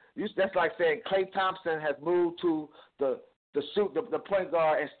that's like saying Klay Thompson has moved to the point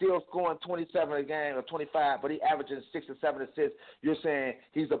guard and still scoring 27 a game or 25, but he averages 6 or 7 assists. You're saying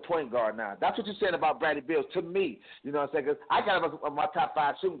he's a point guard now. That's what you're saying about Bradley Beal to me. You know what I'm saying? Because I got him as my top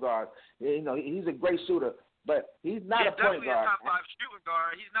 5 shooting guards. You know, he's a great shooter. But he's not a point guard. He's definitely a top 5 shooting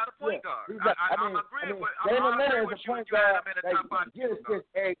guard. He's not a point guard. I'm agreeing with you. You had him in a top 5 shooting guard.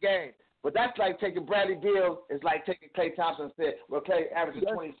 Every game. But that's like taking Bradley Beal. It's like taking Klay Thompson and said, well, Klay averages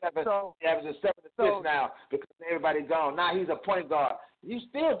 27. He averages 7 assists now because everybody's gone. Now he's a point guard. You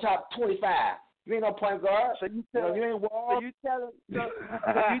still top 25. You ain't no point guard. So you ain't Wall.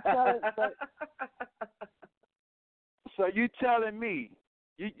 So you telling me.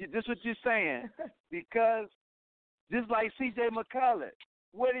 This is what you're saying, because just like C.J. McCollum,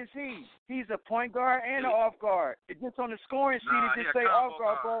 what is he? He's a point guard and an off guard. It's just on the scoring sheet, it just say off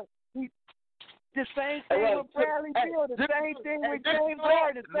guard, but the same thing with Bradley Beal, the same thing with James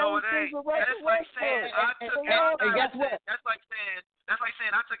Harden, the same thing with Russell Westbrook. That's like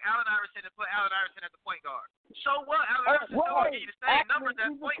saying I took Allen Iverson and put Allen Iverson at the point guard. So what? Allen Iverson still give you the same numbers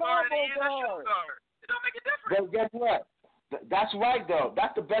as point guard and he is a shooting guard. It don't make a difference. But guess what? That's right, though.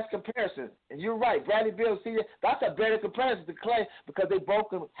 That's the best comparison. And you're right. Bradley Beal, that's a better comparison to Klay because they both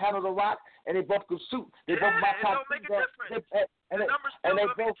can handle the rock and they both can shoot. They both my top. It don't make a difference. The numbers and still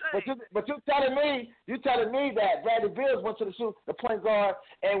they both. But you're telling me that Bradley Beal went to the point guard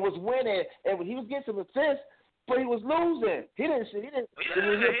and was winning and he was getting some assists, but he was losing. He ain't winning. He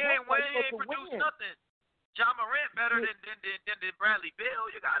ain't produced nothing. John Morant better than Bradley Beal.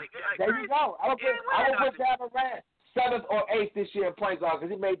 You got it. There you go. I would put John Morant 7th or 8th this year in point guard because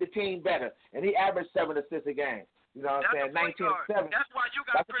he made the team better and he averaged 7 assists a game. You know what I'm saying? 19 7. That's why you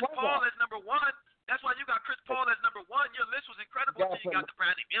got Chris Paul as number 1. That's why you got Chris Paul as number 1. Your list was incredible until you got the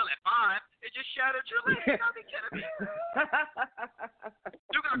Bradley Beal at 5. It just shattered your list. You gotta be kidding me.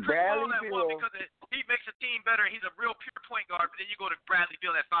 You got Chris Paul at 1 because he makes a team better and he's a real pure point guard, but then you go to Bradley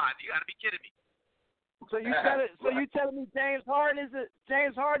Beal at 5. You gotta be kidding me. So you telling me James Harden is a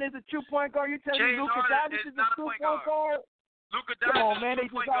true point guard? You telling me Luka Doncic is a true point guard? Luka Doncic is a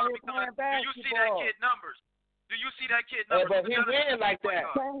true point guard because do you see that kid numbers? Do you see that kid numbers? But he win like that.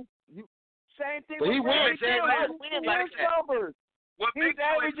 Same thing. But he wins. He win like that. What makes you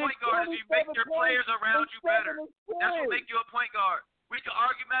a point guard is you make your players around you better. That's what makes you a point guard. We could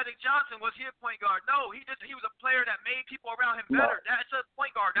argue Magic Johnson was he a point guard? No, he was a player that made people around him better. That's a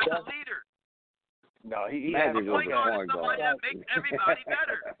point guard. That's a leader. No, he Magic was point guard is somebody that makes everybody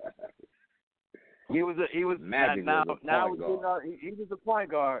better. He was Magic now he was a point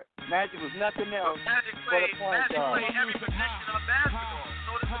guard. Magic was nothing else but a point guard. Magic played every position of basketball.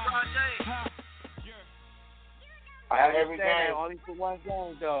 So did LeBron James. understand that. Only for one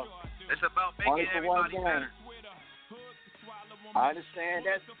game, though. It's about Only making for one everybody game. better. I understand.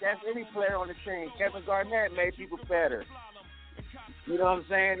 That's any player on the team. Kevin Garnett made people better. You know what I'm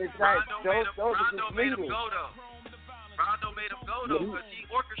saying? It's like those are just made him leaders. go, though. Rondo made him go, though, because he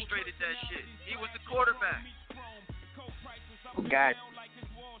orchestrated that shit. He was the quarterback. Got you.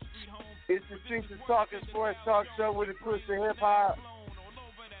 It's the Streets of Talking Sports Talk Show with a twist of hip-hop.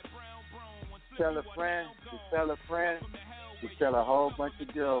 Tell a friend, to tell a friend, to tell a whole bunch of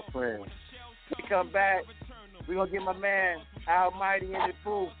girlfriends. We come back, we're going to get my man, Almighty in the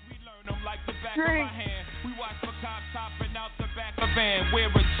booth. We watch for cops hopping out the back of a van. Wear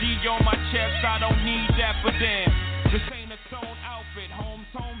a G on my chest, I don't need that for damn. This ain't a sewn outfit, Holmes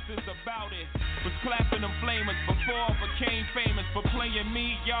is about it. Was clapping them flamers before I became famous. For playing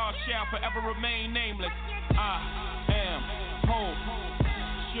me, y'all shall forever remain nameless. I am Hope.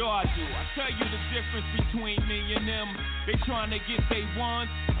 Sure I do. I tell you the difference between me and them. They trying to get they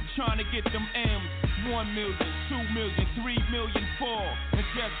ones, I'm trying to get them M's. 1 million, 2 million, 3 million, 4. In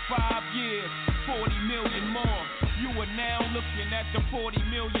just 5 years, 40 million more. You are now looking at the 40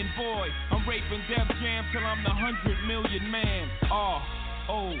 million boy. I'm raping Def Jam till I'm the 100 million man.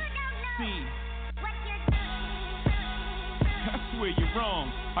 R-O-C. I swear you're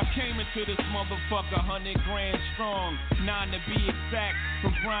wrong. I came into this motherfucker 100 grand strong. 9 to be exact,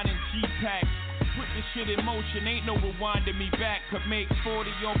 from grinding G-packs. Put this shit in motion, ain't no rewinding me back. Could make 40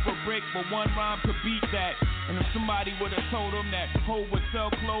 off a brick, but one rhyme could beat that. And if somebody would've told them that Ho would sell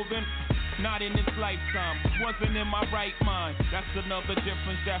clothing, not in this lifetime, wasn't in my right mind. That's another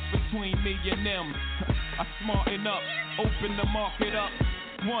difference that's between me and them. I smarten up, open the market up.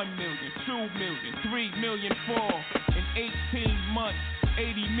 1 million, 2 million, 3 million, 4. In 18 months,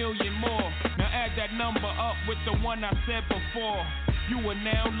 80 million more. Now add that number up with the one I said before. You are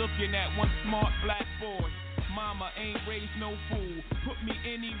now looking at one smart black boy. Mama ain't raised no fool. Put me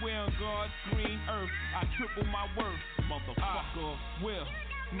anywhere on God's green earth. I triple my worth. Motherfucker will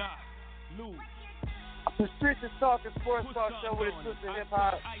not lose. The Streets of Talking Sports Talk Show with a twist of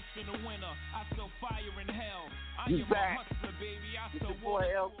hip-hop. You back. It's your boy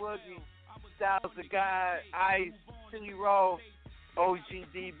El-Booige. Styles the Guy, Ice, T.Ro,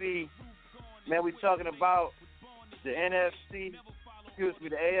 OGDB. Man, we talking about the NFC,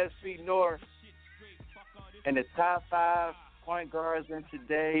 the AFC North, and the top 5 point guards in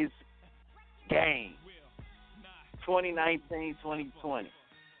today's game, 2019-2020.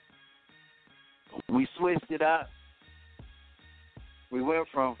 We switched it up. We went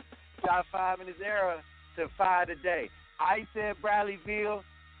from top 5 in this era to 5 today. I said Bradleyville.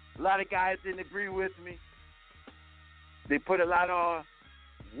 A lot of guys didn't agree with me. They put a lot on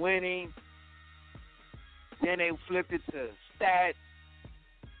winning. Then they flipped it to stats.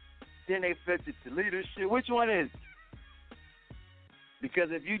 Then they flipped it to leadership. Which one is it? Because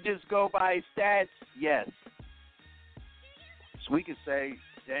if you just go by stats, yes. So we could say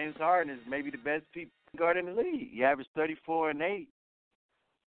James Harden is maybe the best guard in the league. He averaged 34 and 8.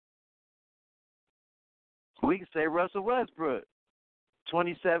 We could say Russell Westbrook,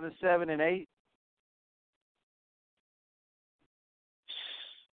 27, 7, and 8.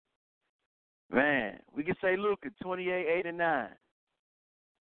 Man, we could say Luka, 28, 8, and 9.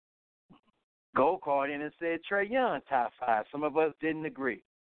 Gold card in and said Trae Young, top 5. Some of us didn't agree.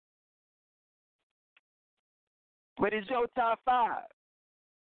 But it's your top 5.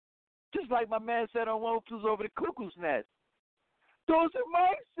 Just like my man said on One Flew Over the Cuckoo's Nest. Those are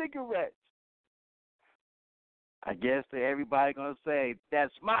my cigarettes. I guess that everybody going to say,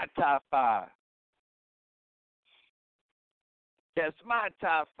 that's my top 5. That's my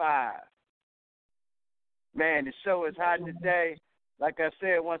top 5. Man, the show is hot today. Like I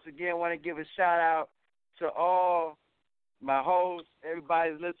said, once again, I want to give a shout-out to all my hosts,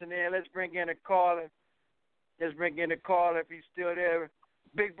 everybody's listening in. Let's bring in a caller. If he's still there.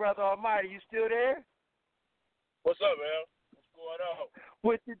 Big Brother Almighty, you still there? What's up, man? What's going on?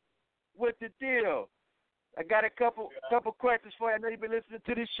 What's the deal? I got a couple questions for you. I know you've been listening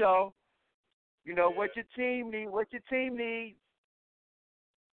to the show. You know, what your team needs.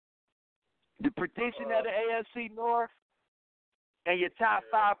 The prediction of the AFC North. And your top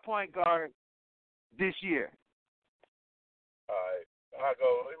 5 point guard this year. All right.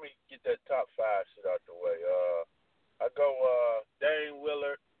 Let me get that top 5 shit out the way. I go Dame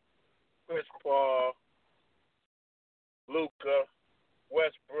Lillard, Chris Paul, Luka,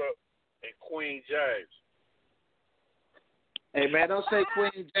 Westbrook, and Queen James. Hey, man, don't say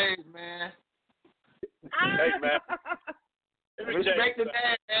Queen James, man. Hey, man. Respect the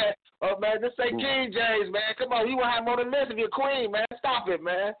man. Oh, man, just say King James, man. Come on, you want to have more than this if you're queen, man. Stop it,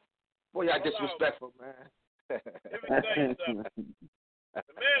 man. Boy, y'all disrespectful, man. Let me tell you something.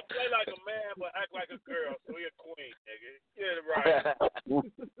 The man play like a man but act like a girl, so he a queen, nigga. Get it right.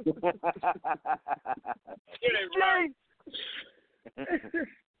 Get it right.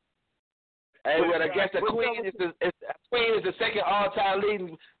 Hey, well, I guess the Queen is the second all-time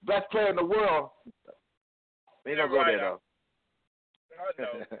leading best player in the world. We ain't gonna go there though. I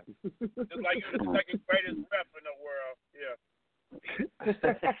know. Just like you're the second greatest rep in the world. Yeah.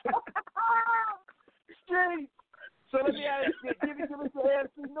 Straight. So let me ask you, give me some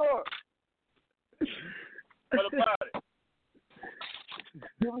AFC North. What about it?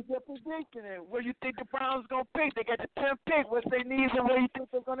 Give us your prediction and where you think the Browns gonna pick. They got the 10th pick. What's their needs and where you think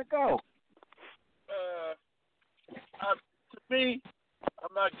they're gonna go? To me,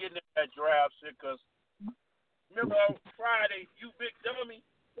 I'm not getting in that draft shit because remember on Friday, you big dummy,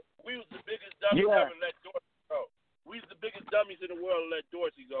 we was the biggest dummies ever let Dorsey go. We was the biggest dummies in the world to let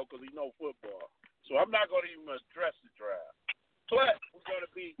Dorsey go because he know football. So I'm not going to even address the draft. But we're going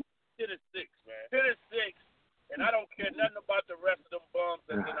to be 10-6, man. 10-6, and I don't care nothing about the rest of them bums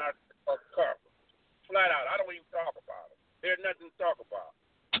that's in our conference. Flat out, I don't even talk about them. There's nothing to talk about.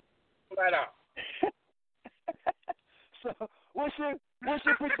 Flat out. So what's your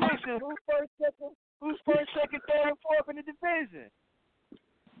prediction? Who's first, second, third, and fourth in the division?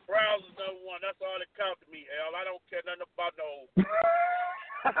 Browns is number one. That's all that counts to me, L. I don't care nothing about no.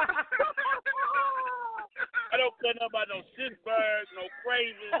 I don't care nothing about no Pittsburgh, no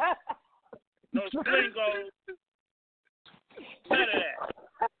Cravens, no Splingos. None of that.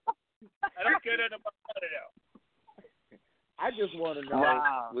 I don't care nothing about none of that. I just want to know,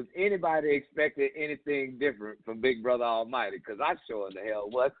 was anybody expecting anything different from Big Brother Almighty? Because I sure in the hell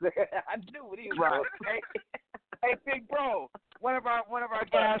wasn't. I knew what he was going to say. Hey, Big Bro, one of our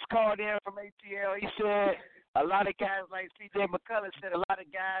guys called in from ATL. He said a lot of guys, like C.J. McCullough said, a lot of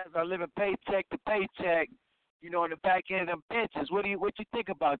guys are living paycheck to paycheck, you know, on the back end of them benches. What you think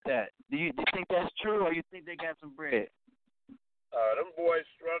about that? Do you think that's true, or you think they got some bread? Them boys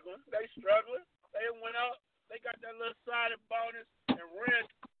struggling. They struggling. They went out. They got that little signing bonus and ran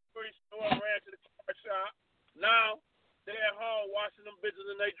to the grocery store, ran to the car shop. Now they're at home washing them bitches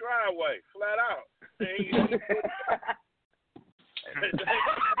in their driveway, flat out. They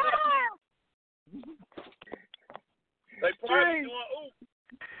probably doing Uber.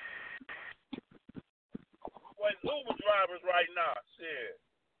 Boys, Uber drivers right now. Shit,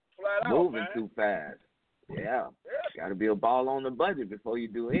 flat out, moving man. too fast. Yeah. Got to be a ball on the budget before you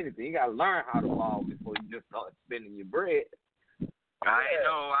do anything. You got to learn how to ball before you just start spending your bread. I ain't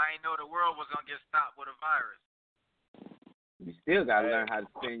know the world was gonna get stopped with a virus. You still got to learn how to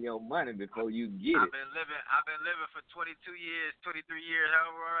spend your money before you get it. I've been living for 22 years, 23 years,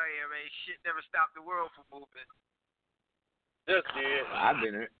 however I am. Ain't shit never stopped the world from moving. Just did. I've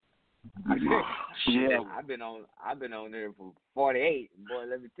been on there for 48. Boy,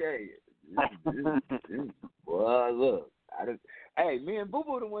 let me tell you. Well, look. Hey, me and Boo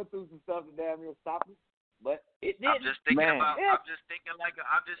Boo done went through some stuff that damn near stopped us, but it didn't. I'm just thinking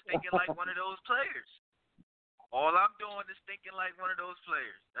like one of those players. All I'm doing is thinking like one of those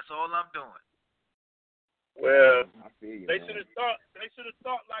players. That's all I'm doing. Well, they should have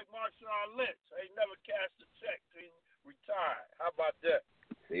thought like Marshawn Lynch. They never cashed a check till he retired. How about that?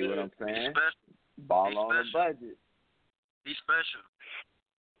 See what I'm saying? Ball on the budget. He's special.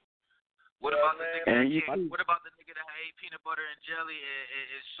 What about the nigga? What about the nigga that ate peanut butter and jelly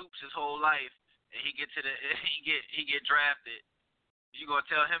and soups his whole life, and he get drafted? You gonna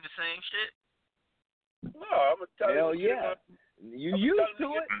tell him the same shit? No, I'm gonna tell him. Hell yeah, you used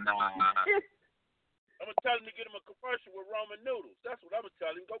to it. Nah. I'm gonna tell him to get him a commercial with Roman noodles. That's what I'm gonna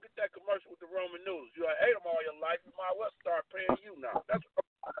tell him. Go get that commercial with the Roman noodles. You ate them all your life. You might as well start paying you now. That's what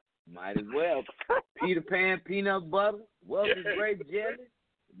might as well. Peter Pan peanut butter, Welch's grape jelly.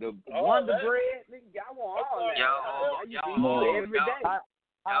 The Wonder Bread, nigga, y'all want all that. Y'all every day.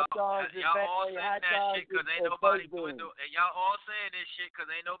 Y'all all saying that shit because ain't nobody doing and y'all all saying this shit because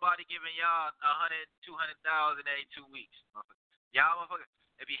ain't nobody giving y'all 100,000, 200,000 every 2 weeks. Y'all motherfucker,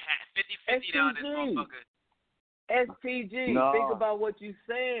 it be 50-50 down this motherfucker. STG, think about what you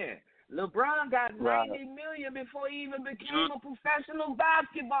saying. LeBron got $90 million before he even became a professional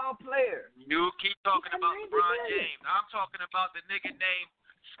basketball player. You keep talking about LeBron James. I'm talking about the nigga named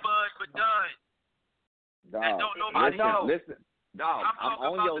Spud Badun. That don't nobody know. Listen, dog, I'm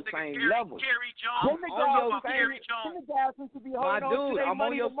on your same level. Kerry Jones. I'm on your same level. My dude, I'm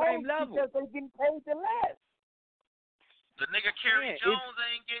on your same level. Because they getting paid the less. The nigga Kerry Jones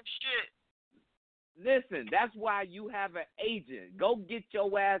ain't getting shit. Listen, that's why you have an agent. Go get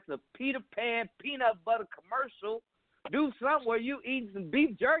your ass a Peter Pan peanut butter commercial. Do something where you eat some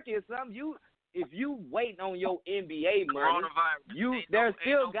beef jerky or something. if you waiting on your NBA money, there's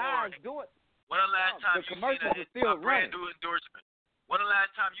still guys doing. When the last time the commercials are still running? Brand new endorsement. When the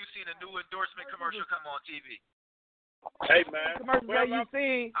last time you seen a new endorsement commercial come on TV? Hey man, commercials that you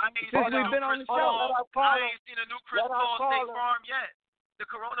seen since we've been on the show. I ain't seen a new Chris Paul State Farm yet. The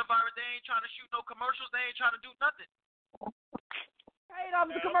coronavirus, they ain't trying to shoot no commercials. They ain't trying to do nothing. Hey,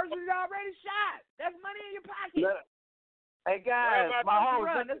 the commercials you already shot. That's money in your pocket. Hey guys, my host,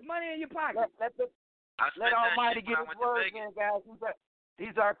 that's money in your pocket. Let Almighty get his words in, guys.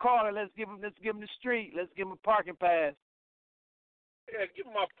 He's our caller. Let's give him the street. Let's give him a parking pass. Yeah, give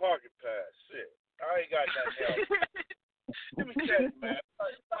him my parking pass. Shit. I ain't got nothing else. Let me check, man.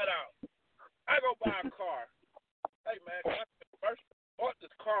 Flat out. I go buy a car. Hey, man, I first bought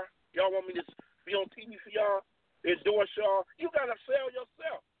this car. Y'all want me to be on TV for y'all? Endorse y'all? You got to sell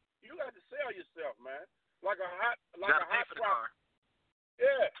yourself. You got to sell yourself, man. Like a hot rock.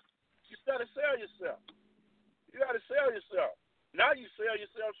 Yeah. You got to sell yourself. You got to sell yourself. Now you sell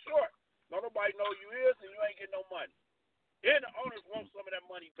yourself short. Don't nobody know who you is, and you ain't getting no money. Then the owners want some of that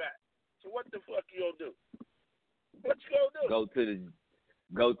money back. So what the fuck you gonna do? What you gonna do?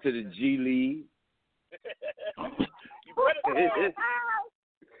 Go to the G League. You better call.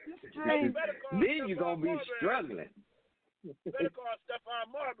 Then you're gonna be struggling. You better call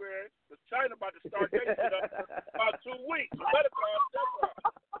Stephon Marbury, because China about to start their shit up about 2 weeks. You better call Stephon.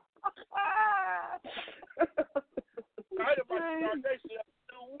 China about to start their shit up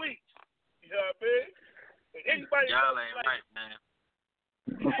in 2 weeks. You know what I mean? And anybody y'all ain't right, man.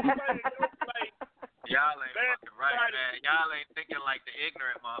 Y'all ain't fucking right, man. Y'all ain't thinking like the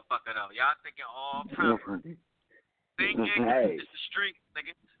ignorant motherfucker, though. Y'all thinking all proper. Thinking it's the street,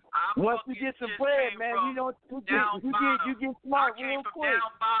 nigga. Once you get some bread, man, you know you get smart real quick.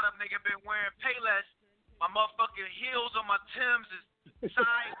 Down bottom, nigga, been wearing Payless. My motherfucking heels on my Timbs is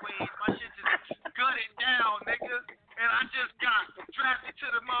sideways. My shit is gutted down, nigga. And I just got drafted to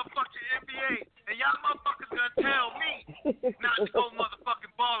the motherfucking NBA. And y'all motherfuckers gonna tell me not to go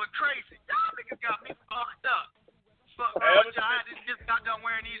motherfucking balling crazy. Y'all niggas got me fucked up. Fuck, man. I just got done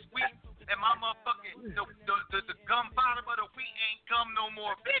wearing these wheat. And my motherfucking, the gum bottom of the wheat ain't gum no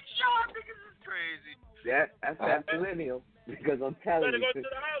more. Bitch, y'all niggas is crazy. That's millennial. Because I'm telling you,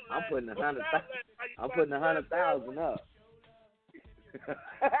 I'm putting 100,000 up.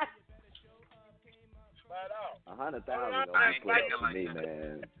 100,000 don't put up to me,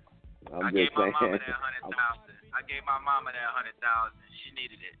 man. I gave my mama that 100,000. I gave my mama that 100,000. She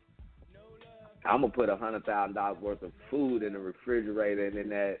needed it. I'm gonna put $100,000 worth of food in the refrigerator and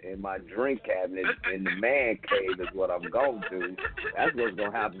in my drink cabinet in the man cave is what I'm going to. That's what's gonna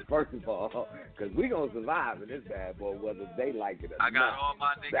happen first of all, because we gonna survive in this bad boy whether they like it or not. I got all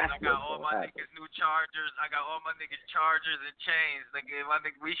my niggas new chargers. I got all my niggas chargers and chains. Nigga, my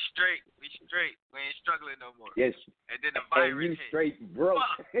nigga, we straight. We ain't struggling no more. Yes. And then the virus and you hit. straight broke.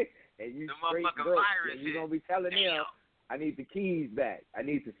 And you the straight broke. Virus and you gonna be telling them, I need the keys back. I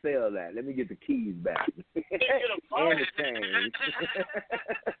need to sell that. Let me get the keys back. And the change.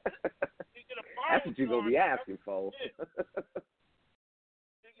 That's what you're going to be asking for.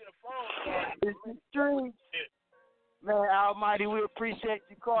 It's the street. Man, Almighty, we appreciate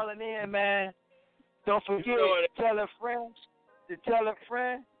you calling in, man. Don't forget to tell a friend, to tell a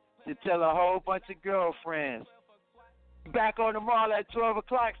friend, to tell a whole bunch of girlfriends. Back on tomorrow at 12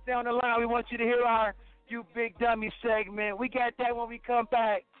 o'clock. Stay on the line. We want you to hear our You Big Dummy segment. We got that when we come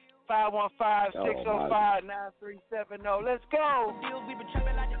back. 515-605-9370. Let's go. We been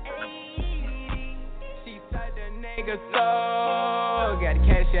trapping like the 80s. She said the nigga so got the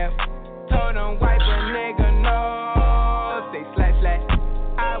cash out. Told him wipe a nigga no. Say slash.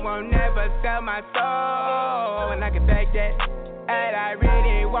 I won't never sell my soul. And I can take that. And I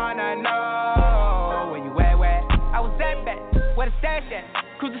really wanna know where you at, where I was at back. Where the stash at?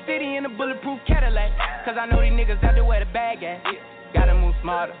 Cruise the city in a bulletproof Cadillac. Cause I know these niggas out there where the bag at. Gotta move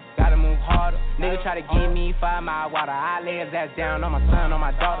smarter, gotta move harder. Nigga try to give me 5 mile water. I lay his ass down on my son, on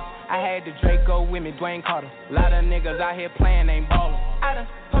my daughter. I had the Draco with me, Dwayne Carter. Lot of niggas out here playing, ain't ballin'. I done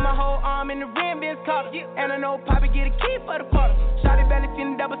put my whole arm in the rim, Vince Carter. And I know Poppy get a key for the quarter. Shotty belly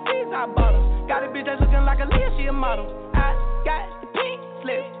seen the double C's, I bought her. Got a bitch that's looking like a Leah, she a model. I got the pink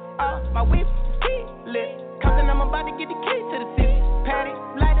slip, my whip is key lit. Compton, I'm about to get the key to the city. Patty,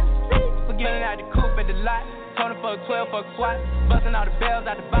 light the seat. Forgetting out the coupe at the lot. Tony for a 12 for a SWAT. Busting all the bells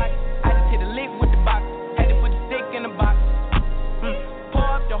out the box. I just hit a lick with the box. Had to put the stick in the box. Pour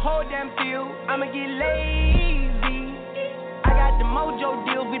up the whole damn field. I'ma get lazy. I got the mojo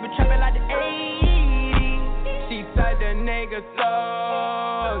deals. We been trapping like the 80s. She said the nigga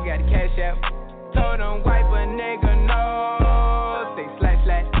so got the cash out. Told him wipe a nigga no. Say slash.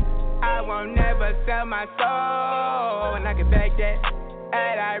 I I won't never sell my soul. And I can back that.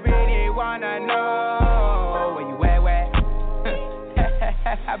 And I really wanna know where you at, where?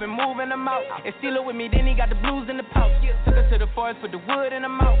 I've been moving them out. And steal it with me, then he got the blues in the pouch. Took her to the forest, put the wood in the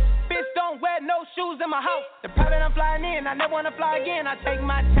mouth. Bitch, don't wear no shoes in my house. The private I'm flying in, I never wanna fly again. I take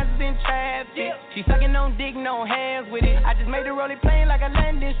my chances in traffic. She sucking on dick, no hands with it. I just made her roll it plain like a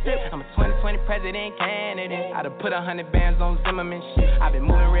landing strip. I'm a 2020 president candidate. I done put 100 bands on Zimmerman shit. I've been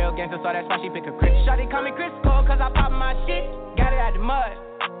moving real gangster, so that's why she pick a Chris. Shawty call me Chris Cole, cause I pop my shit. Got it out the mud.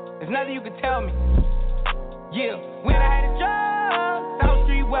 There's nothing you can tell me. Yeah, when I had a job, South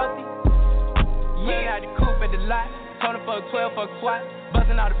Street wealthy. Yeah, I had the coupe at the lot. Told her fuck 12, fuck SWAT.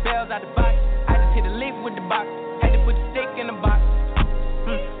 Buzzing all the bells out the box. I just hit a lick with the box. Had to put the stick in the box.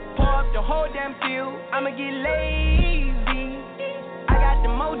 Pour up the whole damn field. I'ma get lazy. I got the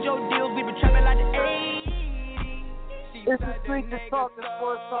mojo deals. We been trapping like the 80s. It's the Street to Talk, the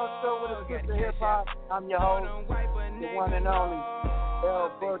Sports Talk Show with a sister hip hop. I'm your host, the one and only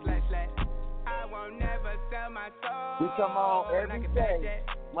El-Booige. We come on every day,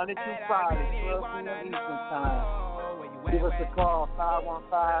 Monday through Friday, 12 p.m. Eastern Time. Give us a call,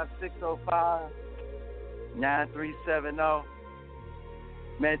 515-605-9370.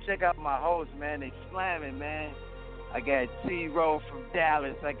 Man, check out my hosts, man. They slamming, man. I got T.Ro from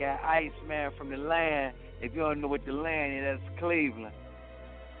Dallas. I got Iceman from the land. If you don't know what the land is, that's Cleveland.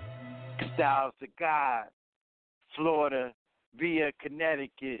 Styles to God, Florida, via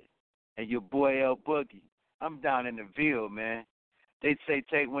Connecticut, and your boy El-Booige. I'm down in the Ville, man. They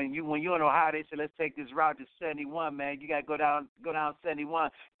say when you in Ohio, they say let's take this route to 71, man. You gotta go down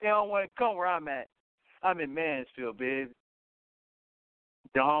 71. They don't want to come where I'm at. I'm in Mansfield, baby.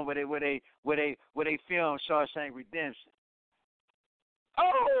 The home where they film Shawshank Redemption.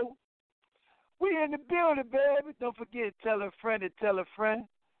 Oh, we in the building, baby. Don't forget, tell a friend to tell a friend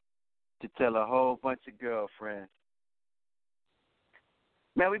to tell a whole bunch of girlfriends.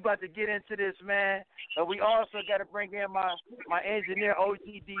 Man, we about to get into this, man. We also got to bring in my engineer,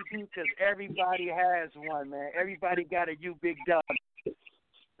 OGDB, because everybody has one, man. Everybody got a you big dog. All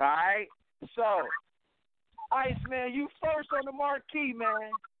right? So, Iceman, you first on the marquee,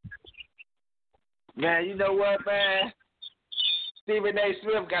 man. Man, you know what, man? Stephen A.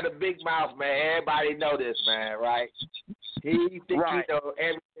 Smith got a big mouth, man. Everybody know this, man, right? He thinks he know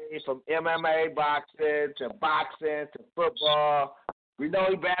everything from MMA, boxing to football. We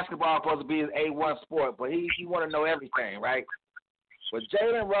know basketball is supposed to be his A1 sport, but he want to know everything, right? But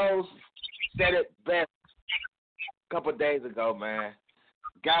Jalen Rose said it best a couple of days ago, man.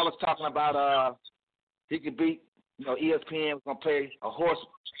 Guy was talking about he could beat, ESPN was going to play a horse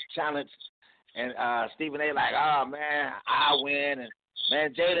challenge, and Stephen A. like, oh, man, I'll win, and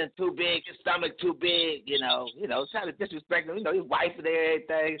man, Jalen too big, his stomach too big, trying to disrespect him, his wife and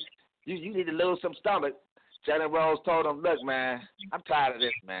everything. You need to lose some stomach. Jalen Rose told him, look, man, I'm tired of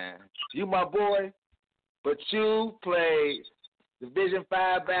this, man. You my boy, but you played Division V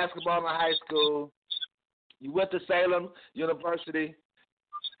basketball in high school. You went to Salem University,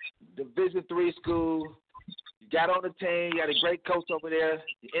 Division III school. You got on the team. You had a great coach over there.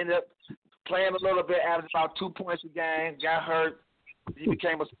 You ended up playing a little bit, averaged about 2 points a game, got hurt. You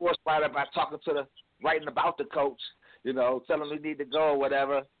became a sports writer by writing about the coach, telling him he need to go or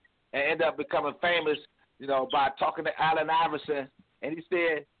whatever, and ended up becoming famous, by talking to Allen Iverson. And he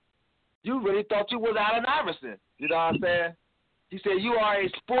said, you really thought you was Allen Iverson. You know what I'm saying? He said, you are a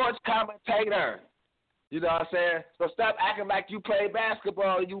sports commentator. You know what I'm saying? So stop acting like you play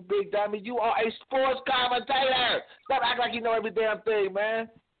basketball, you big dummy. You are a sports commentator. Stop acting like you know every damn thing, man.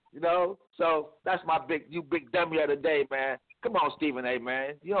 So that's my big dummy of the day, man. Come on, Stephen A.,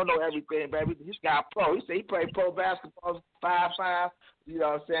 man. You don't know everything, baby. This guy pro. He said he played pro basketball 5'5". You know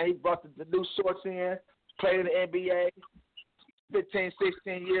what I'm saying? He brought the new shorts in, played in the NBA, 15,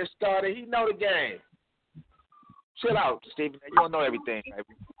 16 years started. He know the game. Chill out, Stephen A. You don't know everything,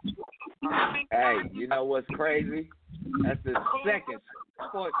 baby. Hey, you know what's crazy? That's the second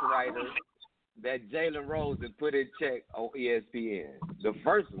sports writer that Jalen Rose had put in check on ESPN. The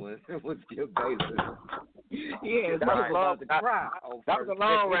first one was Skip Bayless. Yeah, that was about to cry. That was a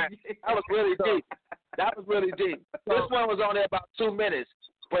long rant. That was really deep. This one was only about 2 minutes,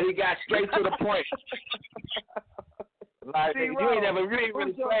 but he got straight to the point. Like, you ain't never really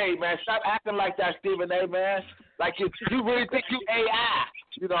played, man. Stop acting like that, Stephen A., man. Like, you really think you AI.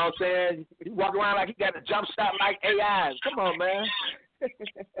 You know what I'm saying? You walk around like you got a jump shot like AI. Come on, man.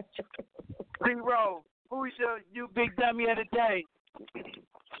 T.Ro, who's you big dummy of the day?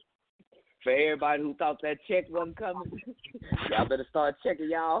 For everybody who thought that check wasn't coming, y'all better start checking,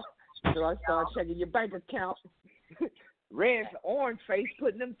 y'all. So I start checking your bank account. red, orange face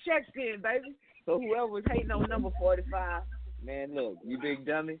putting them checks in, baby. So whoever was hating on number 45, man, look, you big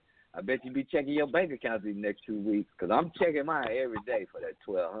dummy. I bet you be checking your bank account these next 2 weeks, because I'm checking mine every day for that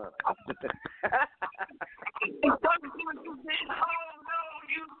 1,200.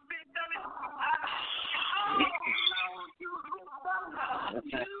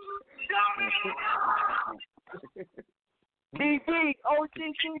 DB,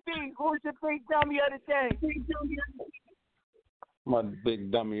 OGTB, who's the big dummy of the day? My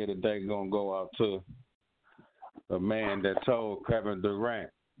big dummy of the day gonna go out to a man that told Kevin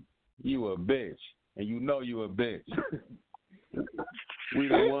Durant, "You a bitch, and you know you a bitch. We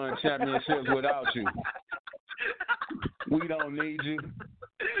done won championships without you. We don't need you."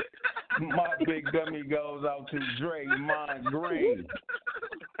 My big dummy goes out to Draymond Green.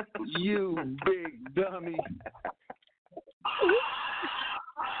 You big dummy.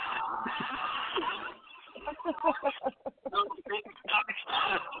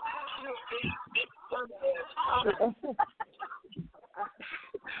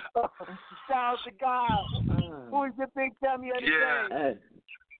 Shout out to God. Who is the big dummy of the day?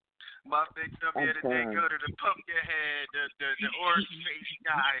 My big dummy of the day go to the pumpkin head, the orange face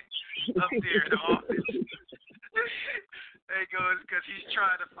guy up there in the office. There he goes, because he's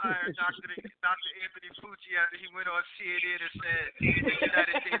trying to fire Dr. Anthony Fauci after he went on CNN and said the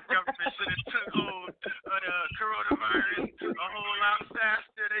United States government should have took hold of the coronavirus a whole lot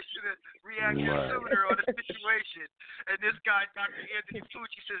faster. They should have reacted sooner on the situation. And this guy, Dr. Anthony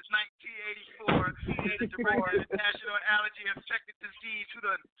Fauci, since 1984, is the director of the National Allergy and Infectious Disease, who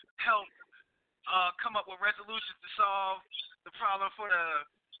done helped come up with resolutions to solve the problem for the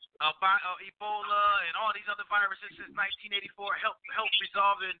Ebola and all these other viruses since 1984, help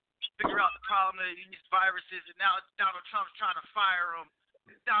resolve and figure out the problem of these viruses, and now Donald Trump's trying to fire him.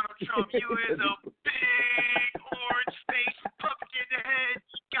 Donald Trump, you is a big orange face pumpkin head,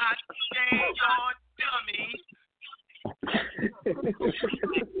 god dang on dummy.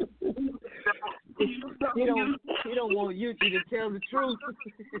 He don't want you to tell the truth.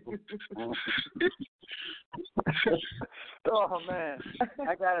 Oh man,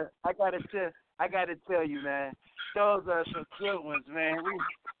 I gotta tell you, man. Those are some good ones, man.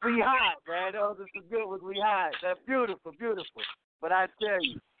 We hot, man. Those are some good ones. We hot. They're beautiful, beautiful. But I tell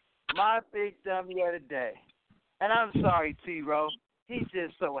you, my big dummy of the day, and I'm sorry, T.Ro. He's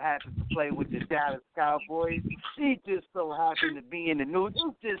just so happy to play with the Dallas Cowboys. He just so happy to be in the news.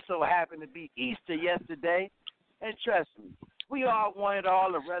 It just so happened to be Easter yesterday. And trust me, we all wanted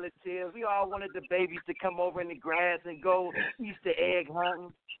all the relatives. We all wanted the babies to come over in the grass and go Easter egg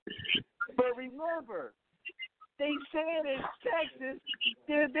hunting. But remember, they said in Texas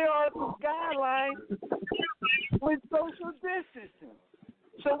there are some guidelines with social distancing.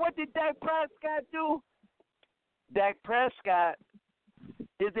 So what did Dak Prescott do? Dak Prescott,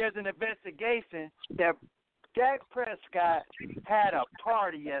 there's an investigation that Dak Prescott had a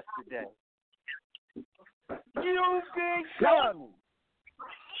party yesterday. You big dummy.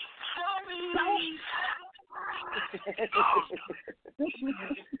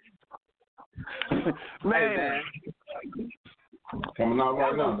 Man. Coming out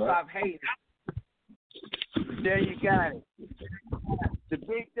right now, stop hating. There you got it. The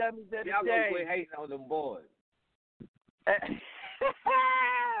big dummies of the Y'all day. gonna quit hating on them boys.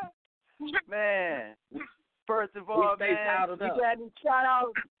 Man, first of all, man,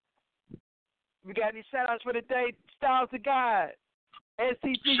 we got any shout outs for the day? Shout out to God.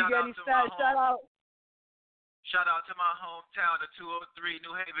 STG, you got any shout out? Shout out to my hometown, the 203,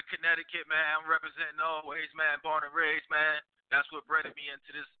 New Haven, Connecticut, man. I'm representing always, man. Born and raised, man. That's what bred me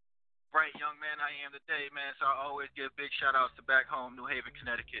into this bright young man I am today, man. So I always give big shout outs to back home, New Haven,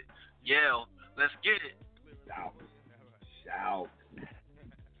 Connecticut. Yale, let's get it. Shout.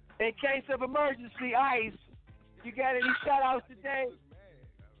 In case of emergency, Ice, you got any shout outs today?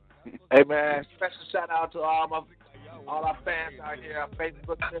 Hey man, special shout out to all our fans out here, our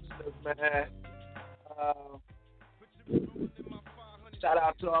Facebook listeners, man. Shout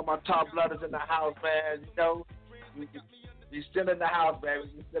out to all my top blooders in the house, man. You know, we still in the house, baby.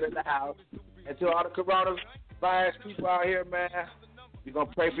 We still in the house. And to all the coronavirus people out here, man, we're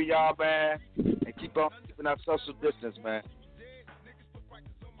gonna pray for y'all, man, and keep on keeping our social distance, man.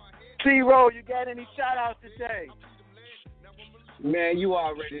 T.Ro, you got any shout outs today? Man, you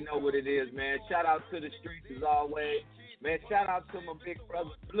already know what it is, man. Shout out to the streets as always. Man, shout out to my big brother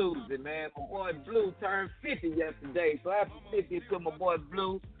Blues. And man, my boy Blue turned 50 yesterday. So happy 50 to my boy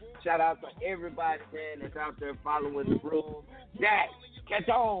Blue. Shout out to everybody, man, that's out there following the rules. That, catch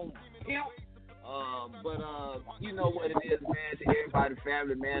on, pimp. You know what it is, man. To everybody,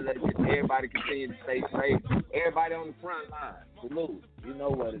 family, man. Let everybody continue to stay safe. Everybody on the front line. Salute. You know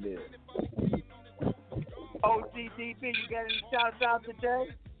what it is. OGDB, you got any shouts out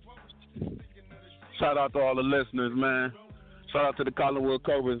today? Shout out to all the listeners, man. Shout out to the Collinwood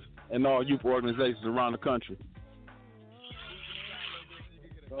Cobras and all youth organizations around the country.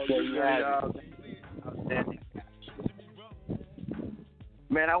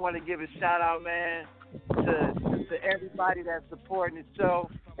 Man, I want to give a shout out, man, to everybody that's supporting the show,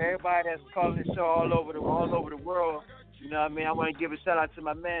 everybody that's calling the show all over the world. You know what I mean? I want to give a shout out to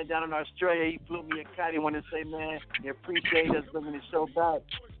my man down in Australia. He flew me a kite. He wanted to say, man, he appreciate us bringing the show back,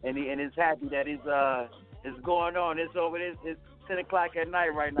 and he's happy that it's going on. It's over. It's 10 o'clock at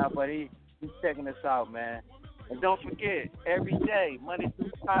night right now, but he's checking us out, man. And don't forget, every day, Monday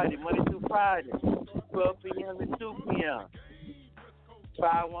through Friday, 12 p.m. to 2 p.m.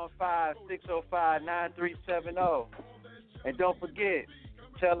 515-605-9370. And don't forget,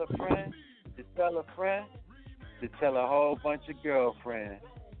 tell a friend to tell a friend to tell a whole bunch of girlfriends.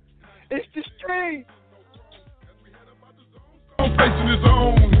 It's the street. I'm facing his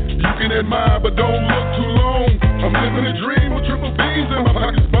own. You can admire, but don't look too long. I'm living a dream with triple B's and my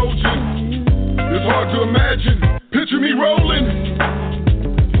pockets bulging. It's hard to imagine. Picture me rolling.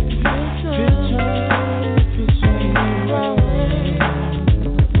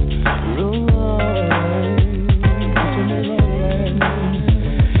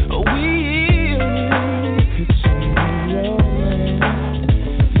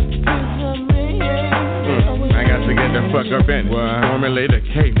 Fuck up in it, formulate a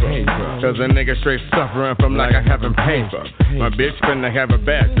caper. Cause a nigga straight suffering from like I haven't paper. My bitch finna have a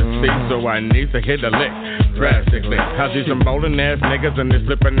bad to see, so I need to hit a lick drastically. I see some bowling ass niggas and they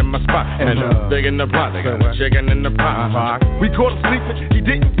slipping in my spot. And big in the pot, they got a chicken in the pot. We caught him sleeping, he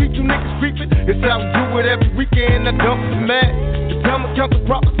didn't beat you niggas creeping. It's how we do it every weekend, I dump some mad. The time I count the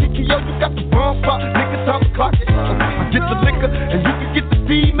proper TKO, you got the bomb spot. Niggas time to clock it. I get the liquor and you can get the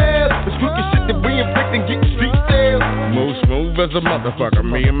female. It's crooked shit that we inflict and get street sales. Move smooth as a motherfucker,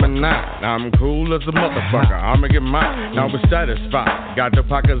 me and my nine. I'm cool as a motherfucker, I'ma get mine. Now we're satisfied. Got the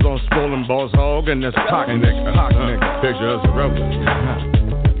pockets on swollen balls hog and this pocket nigga. Picture us a road.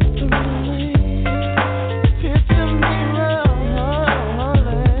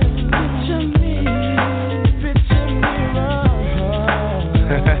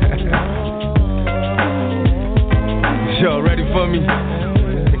 Y'all ready for me?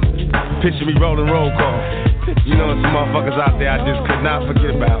 Picture me rolling roll call. You know, some motherfuckers out there I just could not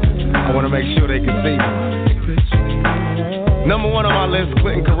forget about. I want to make sure they can see me. Number one on my list,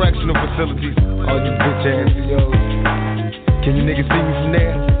 Clinton Correctional Facilities. All you bitch ass CEOs. Can you niggas see me from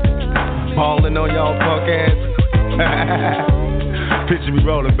there? Balling on y'all punk ass. Picture me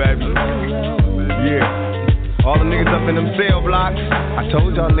rolling, baby. Yeah. All the niggas up in them cell blocks. I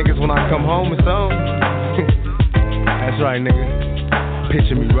told y'all niggas when I come home it's on. That's right, nigga.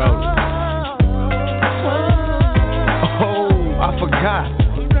 Picture me rolling. I forgot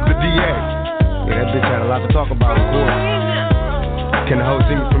the DA. Yeah, that bitch had a lot to talk about, of course. Can the hoe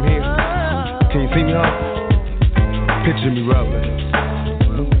see me from here? Can you see me, huh? Picture me rolling.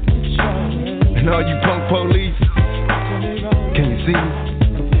 And all you punk police, can you see me?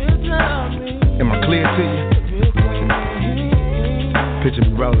 Am I clear to you? Picture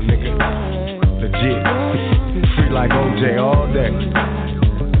me rolling, nigga. Legit. Free like OJ all day.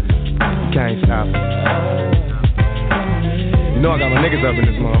 Can't stop it. You know I got my niggas up in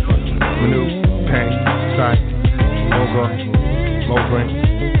this motherfucker. Manu, Pain, Sight, Mogo, Moprin.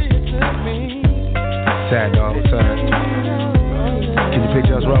 Sad dog, what's up? Can you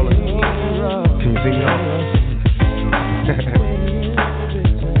picture us rolling? Can you see me on?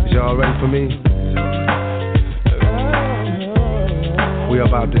 Is y'all ready for me? We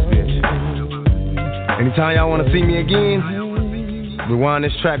about this bitch. Anytime y'all wanna see me again, rewind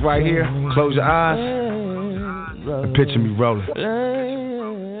this track right here, close your eyes. Picture me rolling.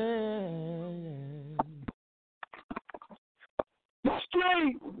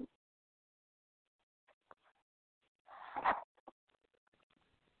 Straight.